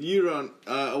up? You don't.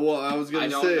 Well, I was going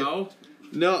to say. I don't know.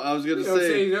 No, I was going to Don't say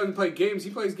say. he doesn't play games. He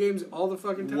plays games all the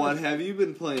fucking time. What have you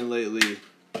been playing lately?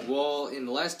 Well, in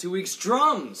the last 2 weeks,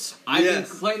 drums. I've been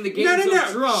playing the games No.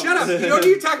 of drums. Shut up. You don't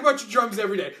need to talk about your drums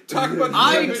every day. Talk about the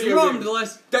I video drummed game. the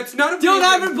last... That's not a video Dude,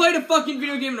 I game. haven't played a fucking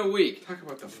video game in a week. Talk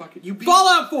about the fucking... You beat...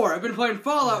 Fallout 4. I've been playing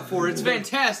Fallout 4. It's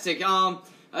fantastic. A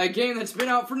game that's been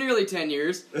out for nearly 10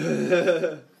 years.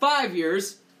 5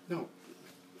 years. No.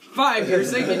 5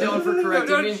 years. Thank you, Dylan, for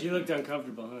correcting me. You looked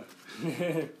uncomfortable, huh?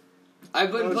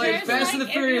 I've been playing Fast and the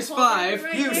Furious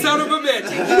 5. You son of a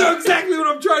bitch. You know exactly what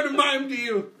I'm trying to mime to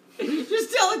you.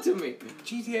 Just tell it to me.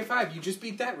 GTA 5, you just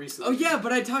beat that recently. Oh, yeah,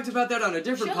 but I talked about that on a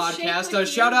different She'll shake podcast. like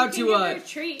Shout you out can to give her a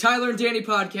treat. Tyler and Danny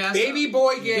podcast. Baby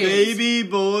Boy Games. Baby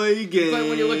Boy Games. But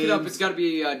when you look it up, it's got to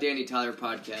be Danny Tyler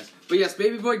podcast. But yes,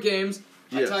 Baby Boy Games.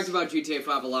 Yes. I talked about GTA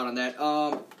 5 a lot on that.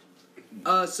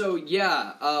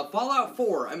 Fallout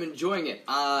 4. I'm enjoying it.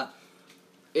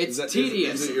 It's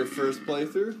tedious. Is it your first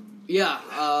playthrough? Yeah.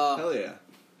 Hell yeah.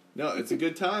 No, it's a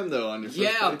good time though on your first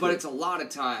playthrough. But it's a lot of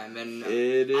time, and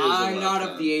it is I'm a lot not of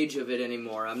of time. the age of it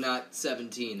anymore. I'm not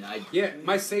 17. Yeah,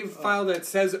 my save file that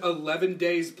says 11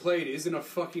 days played isn't a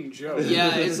fucking joke.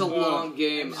 Yeah, it's a long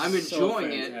game. I'm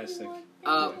enjoying it. Fantastic.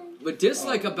 What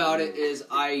dislike about it is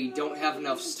I don't have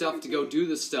enough stuff to go do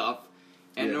the stuff,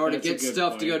 And in order to get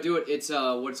stuff to go do it, it's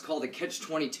what's called a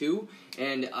catch-22,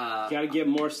 and gotta get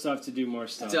more stuff to do more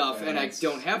stuff. And I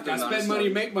don't have the Gotta spend money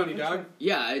to make money, dog.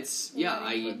 Yeah,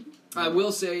 I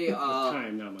will say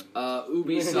time, not money.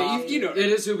 Ubisoft. You know, it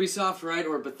is Ubisoft, right?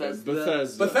 Or Bethesda.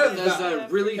 Bethesda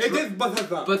really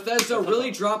Bethesda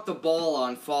really dropped the ball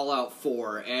on Fallout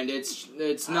 4, and it's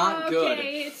not good.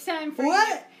 Okay, it's time for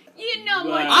What? You know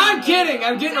what? I'm kidding.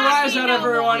 I'm getting a rise out of No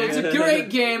everyone. more. It's a great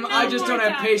game. I just don't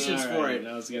have time. patience for Alright, it.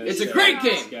 I was gonna It's say, a great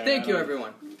game. Scott, Thank you,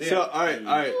 everyone. So, all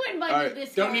right. Who invited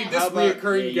this Don't guy? need this How about-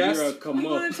 reoccurring guest. You're a We come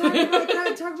want to talk about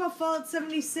that. Talk about Fallout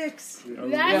 76.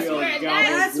 That's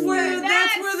That's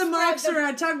where the marks are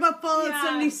at. Talk about Fallout Yeah.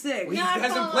 76. Well, he Not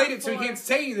hasn't Fallout played it, so he 4. can't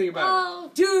say anything about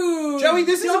Oh, Dude, Joey,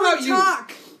 this is don't about you.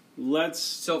 talk. Let's.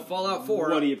 So Fallout 4.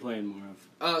 What are you playing more of?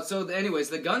 Anyways,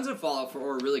 the guns in Fallout 4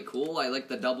 are really cool. I like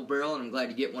the double barrel, and I'm glad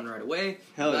you get one right away.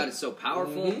 Hell I'm glad yeah. it's so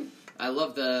powerful. Mhm. I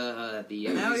love the Now he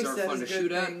enemies are says fun to good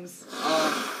shoot things.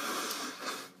 at.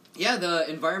 Yeah, the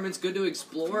environment's good to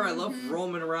explore. I love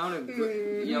roaming around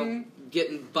and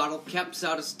getting bottle caps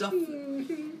out of stuff.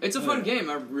 It's a fun game.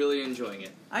 I'm really enjoying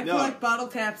it. I No. collect bottle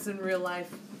caps in real life.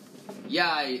 Yeah,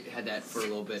 I had that for a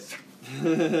little bit.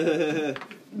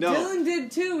 No. Dylan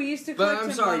did too. We used to But collect I'm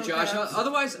him sorry, bottle Josh. caps.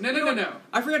 Otherwise, No.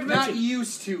 I forgot to Not mention.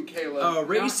 used to, Caleb. A Not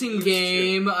racing used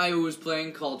game I was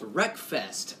playing called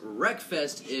Wreckfest.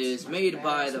 Wreckfest is made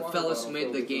by the fellas who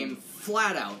made the game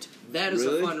Flat Out. That is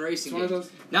Really? a fun racing It's one game. of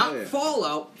those- Not Oh, yeah.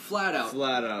 Fallout, Flat Out.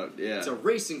 Flat out, yeah. It's a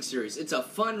racing series. It's a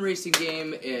fun racing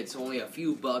game. It's only a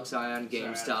few bucks on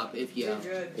GameStop if you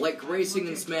Good. like racing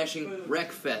and smashing.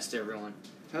 Wreckfest, everyone.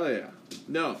 Hell yeah.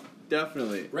 No,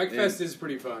 definitely. Wreckfest is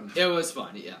pretty fun. It was fun,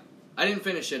 yeah. I didn't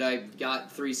finish it. I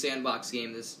got 3 sandbox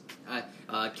games.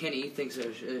 Kenny, thanks.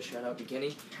 Shout out to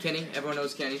Kenny. Kenny, everyone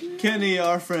knows Kenny. Kenny,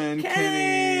 our friend,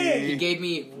 Kenny. He gave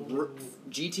me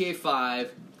GTA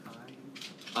 5,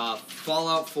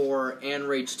 Fallout 4, and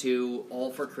Rage 2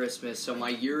 all for Christmas, so my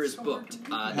year is booked.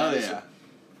 Hell yeah.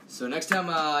 So next time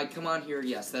I come on here,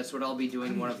 yes, that's what I'll be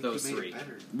doing, one of those 3.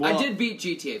 Well, I did beat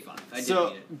GTA 5. I did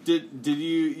So, beat it. did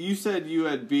you said you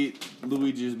had beat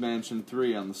Luigi's Mansion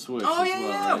 3 on the Switch Oh, as yeah, well,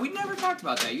 yeah, right? we never talked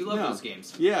about that. You love No. those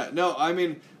games. Yeah, no, I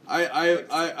mean,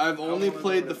 I've only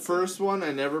played the first one.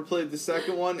 I never played the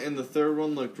second one, and the third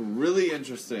one looked really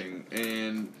interesting.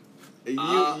 And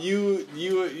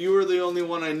you were the only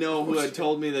one I know who had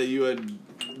told me that you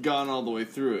had gone all the way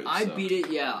through it. I so. beat it,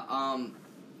 yeah.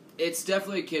 It's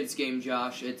definitely a kid's game,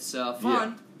 Josh. It's fun.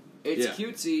 Yeah. It's Yeah.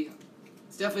 cutesy.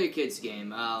 It's definitely a kid's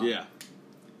game. Yeah.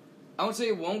 I won't say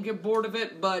you won't get bored of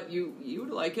it, but you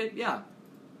would like it, yeah.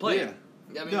 Play Yeah.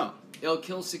 it. I mean, No. it'll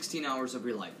kill 16 hours of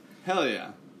your life. Hell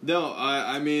yeah. No,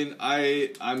 I mean,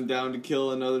 I'm down to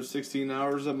kill another 16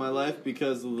 hours of my life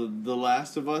because The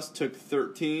Last of Us took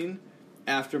 13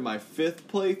 after my 5th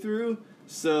playthrough,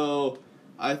 so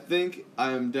I think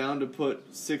I'm down to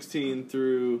put 16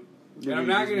 through And I'm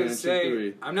not Luigi's Mansion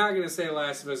 3. gonna say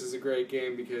Last of Us is a great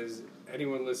game because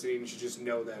anyone listening should just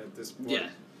know that at this point. Yeah.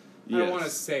 I don't want to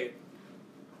say it.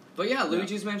 But yeah,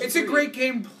 Luigi's Mansion It's a 3. great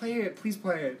game. Play it. Please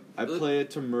play it. I play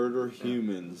it to murder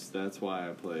humans. That's why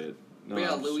I play it. No, But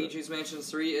yeah, I'm Luigi's Mansion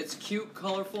 3, it's cute,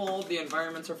 colorful, the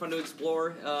environments are fun to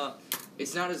explore.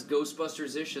 It's not as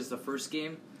Ghostbusters-ish as the first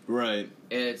game. Right.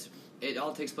 It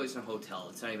all takes place in a hotel.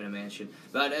 It's not even a mansion,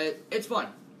 but it's fun.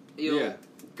 Yeah.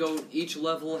 Go. Each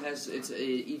level has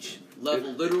each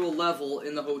level, literal level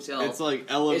in the hotel. It's like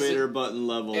elevator button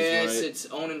levels, It's right? its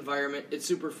own environment. It's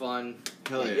super fun.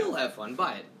 Hell yeah. You'll have fun.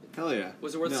 Buy it. Hell yeah.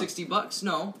 Was it worth No. $60?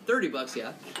 No, $30.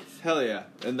 Yeah. Hell yeah.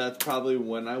 And that's probably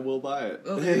when I will buy it.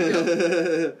 Oh, there you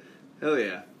go. Hell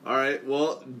yeah. Alright,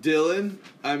 well, Dylan,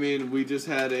 I mean, we just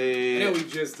had I know we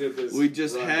just did this. We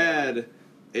just rundown. had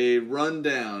a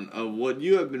rundown of what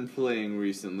you have been playing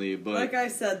recently, but Like I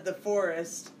said, The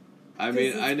Forest. I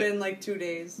mean, It's been like 2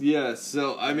 days. yeah.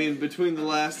 So I mean, between the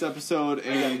last episode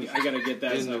and I gotta get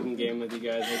that and- so I can game with you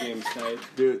guys. That game's tight.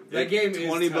 dude, That game is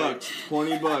 $20, tight.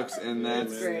 $20, and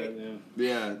that's great.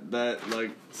 yeah, that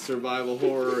like survival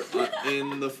horror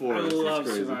in the I forest. love it's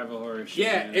crazy. survival horror shit.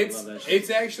 Yeah, man. I it's love that shit. it's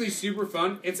actually super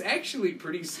fun. It's actually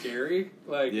pretty scary.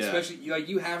 Like Yeah. especially like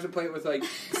you have to play it with like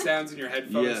sounds in your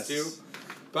headphones Yes. too.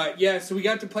 But yeah, so we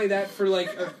got to play that for like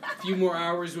a few more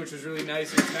hours, which was really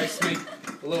nice. It was nice to make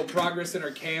a little progress in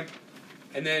our camp.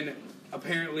 And then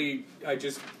apparently I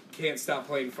just can't stop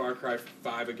playing Far Cry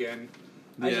 5 again.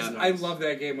 Yeah. I love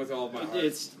that game with all of my heart.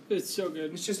 It's so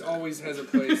good. It just always has a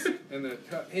place in the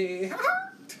hey.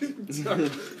 Sorry.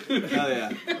 Hell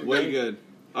yeah, way good.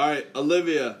 All right,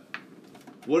 Olivia,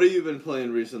 what have you been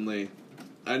playing recently?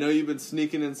 I know you've been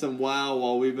sneaking in some WoW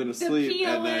while we've been asleep The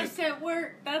at night. POS at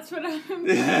work. That's what I'm doing.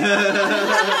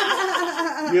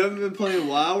 You haven't been playing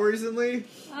WoW recently?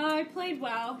 I played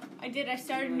WoW. I did. I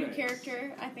started a new Nice.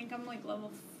 character. I think I'm like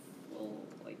level 10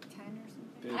 or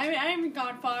something. Bitch. I haven't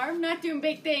gone far. I'm not doing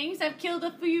big things. I've killed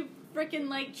a few freaking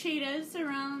like cheetahs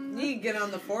around. You can get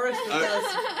on the forest with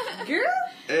us. Girl?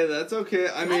 Hey, that's okay.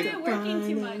 I I've mean, been working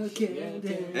too much. hey,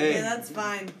 Yeah, that's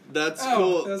fine. that's Oh,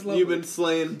 cool. that's lovely. You've been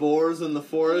slaying boars in the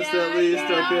forest Yeah, at least? yeah.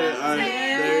 Okay, alright.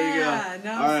 Yeah. There you go.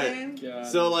 Know All what I'm right. saying? God.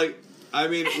 So, like, I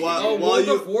mean, while Oh, while World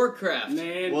you... of Warcraft.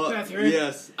 Man, Well, Catherine.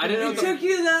 yes. I didn't know. It took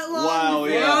you that long. Wow,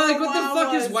 to yeah. figure Yeah, out like what the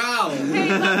fuck is was. WoW? Hey,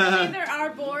 luckily there are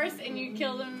boars, and you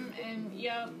kill them, and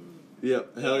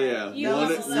Yep, hell yeah. You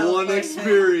One, also one like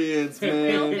experience,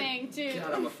 real man. thing too.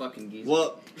 God, I'm a fucking geezer.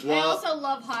 Well, I also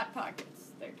love Hot Pockets.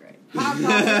 They're great. Hot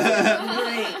Pockets are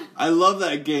great. I love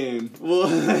that game. Well,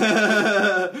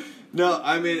 no,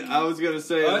 I mean, I was gonna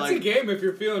say, Well, it's like, a game if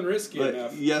you're feeling risky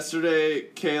enough. yesterday,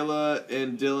 Kayla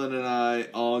and Dylan and I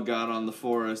all got on the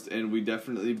forest, and we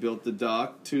definitely built the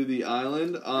dock to the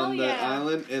island on Oh, the yeah.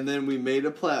 island, and then we made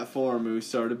a platform, and we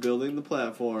started building the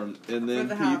platform, and then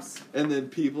For the house. and then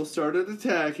people started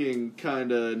attacking,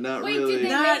 kind of, not Wait, really, did they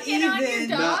Not make it on your even.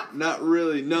 dock? not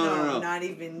really, no. Not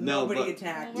even. No, Nobody but-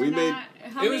 attacked. Well, We we're made- not.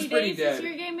 How It many was pretty days dead. is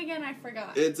your game again? I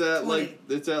forgot. It's at 20.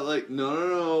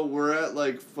 no, we're at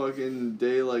like fucking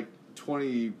day like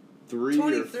 23 or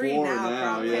 23 4 now, now,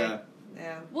 probably. yeah.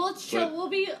 Yeah. Well, it's chill. But- We'll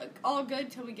be all good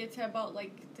till we get to about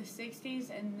like the 60s,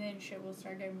 and then shit will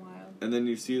start getting wild. And then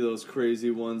you see those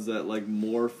crazy ones that like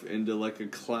morph into like a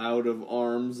cloud of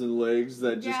arms and legs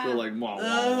that just go Yeah. like wah, wah,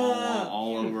 wah, wah,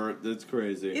 all over it. It's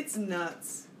crazy. It's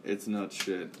nuts. It's nuts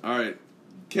shit. All right,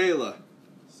 Kayla,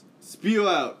 spew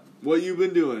out what you've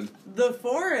been doing. The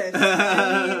forest.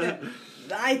 I mean,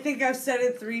 I think I've said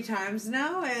it 3 times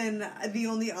now, and the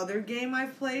only other game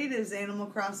I've played is Animal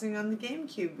Crossing on the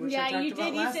GameCube, which I Yeah, talked you about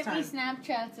did. You last sent time. me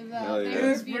Snapchats of that. Hell They yeah. It were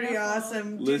was pretty beautiful.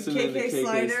 awesome. Dude, Listening to KK KK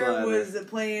Slider Slider. was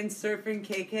playing Surfing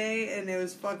KK, and it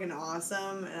was fucking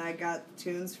awesome, and I got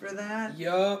tunes for that.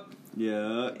 Yup.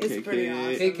 Yeah, It's pretty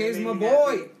awesome. KK's It made my me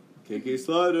boy. happy. KK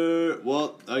Slider.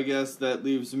 Well, I guess that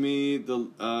leaves me. The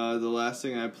last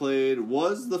thing I played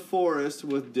was The Forest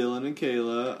with Dylan and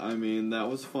Kayla. I mean, that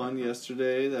was fun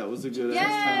yesterday. That was a good ass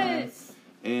time. Yes.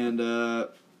 And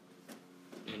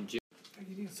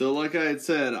so, like I had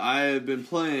said, I have been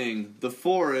playing The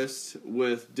Forest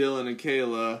with Dylan and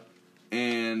Kayla,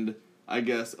 and I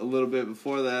guess a little bit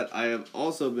before that, I have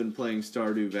also been playing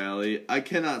Stardew Valley. I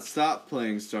cannot stop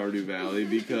playing Stardew Valley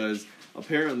because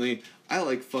apparently I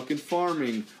like fucking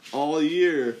farming all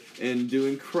year and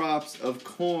doing crops of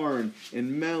corn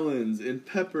and melons and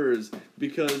peppers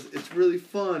because it's really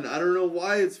fun. I don't know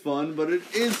why it's fun, but it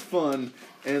is fun.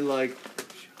 And like,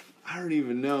 I don't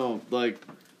even know. Like,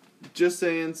 just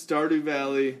saying, Stardew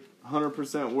Valley,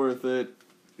 100% worth it.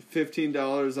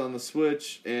 $15 on the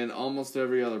Switch and almost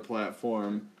every other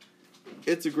platform.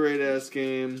 It's a great ass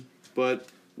game. But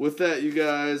with that, you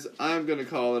guys, I'm gonna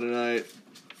call it a night.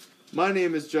 My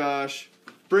name is Josh,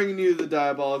 bringing you the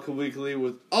Diabolical Weekly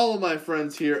with all of my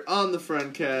friends here on the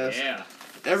Friendcast. Yeah.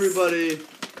 Everybody,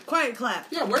 Quiet clap.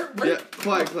 Yeah, where yeah,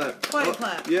 quiet clap. Quiet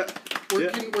clap. Yeah. where Yeah.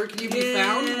 can you be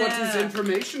found? What's his Yeah.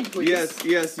 information, please?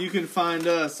 Yes, you can find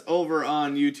us over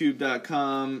on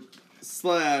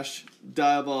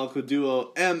youtube.com/Diabolical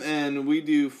Duo MN. We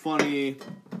do funny,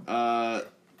 I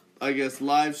guess,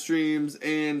 live streams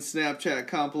and Snapchat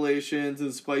compilations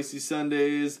and Spicy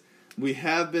Sundays. We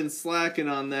have been slacking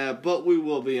on that, but we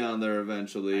will be on there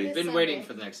eventually. This Been Sunday. waiting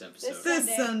for the next episode.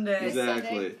 This Sunday.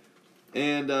 Exactly.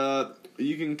 And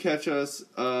you can catch us,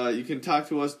 you can talk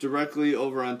to us directly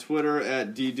over on Twitter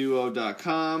at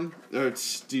dduo.com, or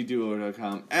it's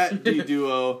dduo.com, at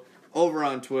dduo over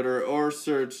on Twitter, or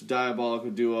search Diabolical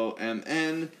Duo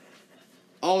MN.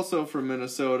 Also from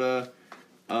Minnesota,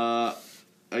 I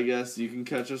guess you can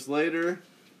catch us later.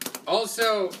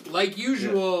 Also, like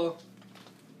usual,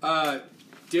 Dylan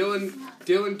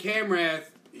Camrath,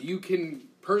 you can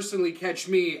personally catch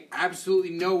me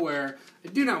absolutely nowhere. I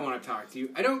do not want to talk to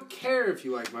you. I don't care if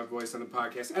you like my voice on the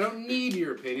podcast. I don't need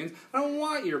your opinions. I don't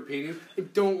want your opinions. I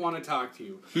don't want to talk to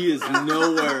you. He is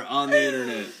nowhere on the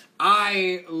internet.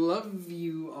 I love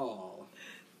you all.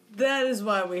 That is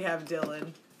why we have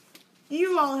Dylan.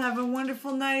 You all have a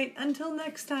wonderful night. Until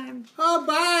next time. Oh,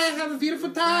 bye. Have a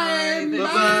beautiful time. Bye. Bye.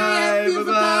 Have a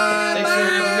beautiful Bye-bye.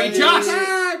 time. Thanks for having me, Bye. Josh.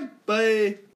 Time. Bye.